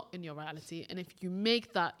it's not in your reality. And if you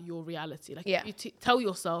make that your reality, like, Yeah. if you tell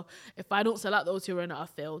yourself, if I don't sell out the OT arena, I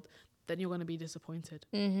failed, then you're gonna be disappointed.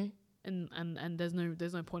 And there's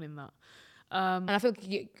no point in that. And I feel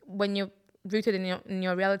like when you're rooted in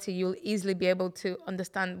your reality, you'll easily be able to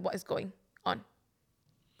understand what is going on.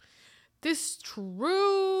 This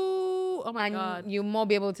true. Oh my And god. you'll more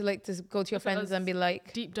be able to like to go to your friends us and be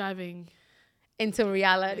like Deep diving. into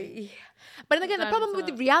reality. But then again, the Dive problem into with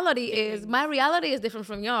the that. reality is my reality is different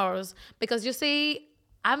from yours because you see,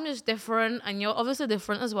 I'm just different and you're obviously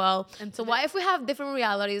different as well. And So what if we have different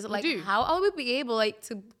realities? Like, do. how are we be able like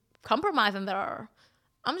to compromise in there?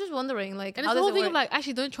 I'm just wondering, like, And how it's the does whole it thing work? of like,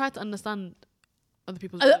 actually don't try to understand other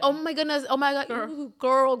people's Oh my goodness! Oh my god!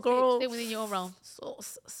 Girl. Girl! Stay within your realm. So.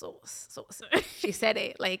 She said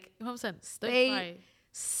it. Like, 100%. stay Do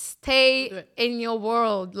stay it. in your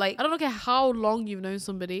world. Like, I don't care how long you've known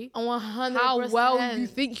somebody, 100%. how well you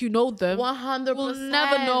think you know them. 100%. We'll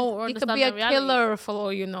never know or You could understand be a their reality. killer for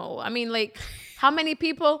all you know. I mean, like, how many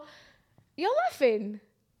people? You're laughing.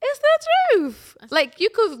 It's the truth. Like, you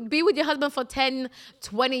could be with your husband for 10,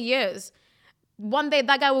 20 years. One day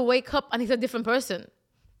that guy will wake up and he's a different person.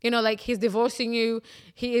 Like, he's divorcing you.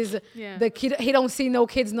 He is the kid. He don't see no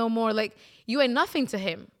kids no more. Like, you ain't nothing to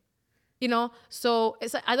him. So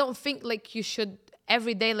it's like, I don't think like you should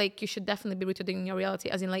every day, like, you should definitely be rooted in your reality,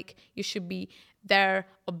 as in like you should be there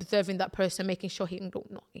observing that person, making sure he don't know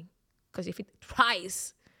nothing. Because if he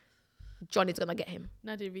tries, Johnny's gonna get him.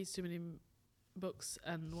 Nadia reads too many books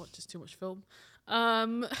and watches too much film.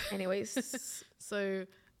 Anyways, So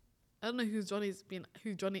I don't know who Johnny is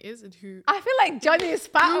and who I feel like Johnny is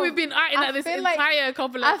part who of, we've been acting I at this feel like- entire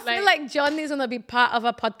couple I of feel like Johnny's gonna be part of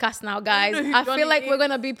a podcast now, guys. know who I Johnny feel like we're is.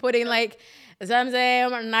 gonna be putting like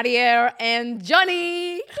Zamzam, Nadia, and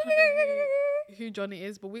Johnny. who Johnny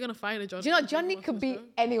is, but we're gonna find a Johnny. Do you know Johnny could be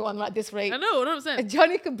anyone at this rate? I know, 100%.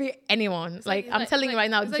 Johnny could be anyone. Like, I'm telling you right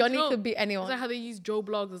now, it's like, Johnny you know, could be It's anyone. like how they use Joe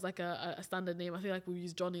Blogs as like a standard name. I feel like we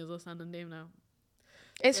use Johnny as a standard name now.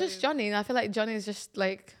 It's just Johnny. And I feel like Johnny is just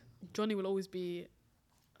like, Johnny will always be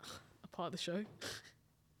a part of the show.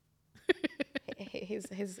 he's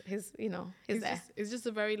he's there. It's just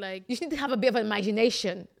a very like You just need to have a bit of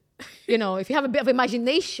imagination. If you have a bit of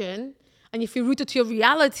imagination and if you're rooted to your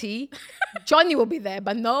reality, Johnny will be there.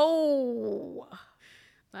 But no,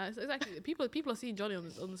 it's exactly people are seeing Johnny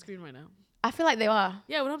on the screen right now. I feel like they are.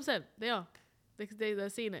 Yeah, 100%. They are. They're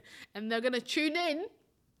seeing it, and they're gonna tune in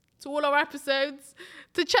to all our episodes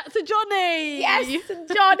to chat to Johnny. Yes,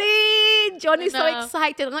 Johnny. Johnny's so And,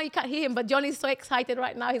 excited. I know you can't hear him, but Johnny's so excited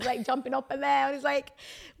right now. He's like jumping up and there. And he's like,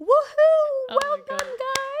 woohoo! Oh Well my done,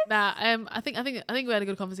 God. guys. I think we had a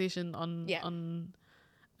good conversation on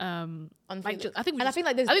On like feelings. I think And I feel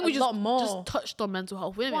like there's we a lot more. just touched on mental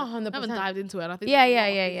health. We haven't 100%. dived into it. And I think Yeah. there's a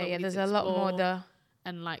lot of things that we need There's to a lot more explore there.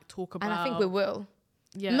 and like talk about. And I think we will.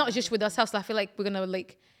 Yeah, Not just with ourselves. I feel like we're gonna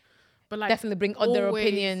like but like definitely bring other always,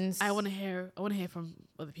 opinions. I want to hear from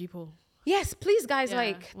other people. Yes, please, guys. Yeah,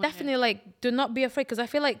 like, wanna definitely, like, do not be afraid, because I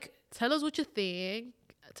feel like Tell us what you think.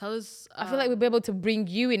 Tell us. I feel like we'll be able to bring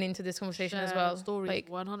you into this conversation as well. Stories, Like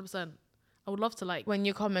 100%. I would love to like when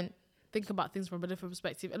you comment. think about things from a different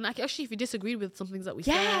perspective, and like actually, if you disagree with some things that we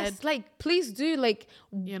Yes, said, like please do. Like,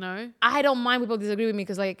 I don't mind people disagree with me,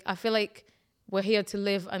 because like I feel like we're here to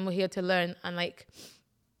live and we're here to learn, and like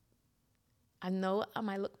I know I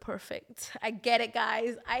might look perfect. I get it,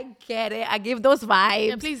 guys. I get it. I give those vibes.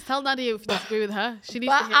 Yeah, please tell Nadia if you disagree with her. She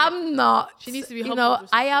needs But to hear I'm not. She needs to be You humble know, and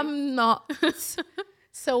I am not.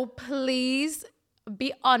 So please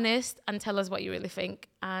be honest and tell us what you really think.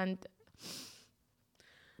 And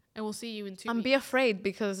And we'll see you in 2 And weeks. be afraid,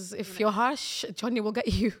 because if you're harsh, Johnny will get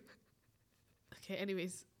you. Okay,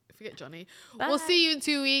 anyways, forget Johnny. Bye. We'll see you in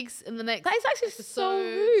 2 weeks in the next That is actually so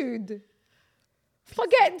episode. rude.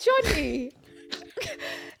 Forget Johnny.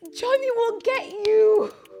 Johnny will get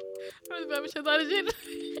you. We'll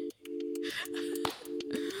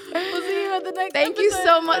see you at the next Thank you episode.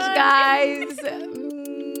 so much, Bye. guys.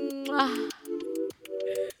 Mwah.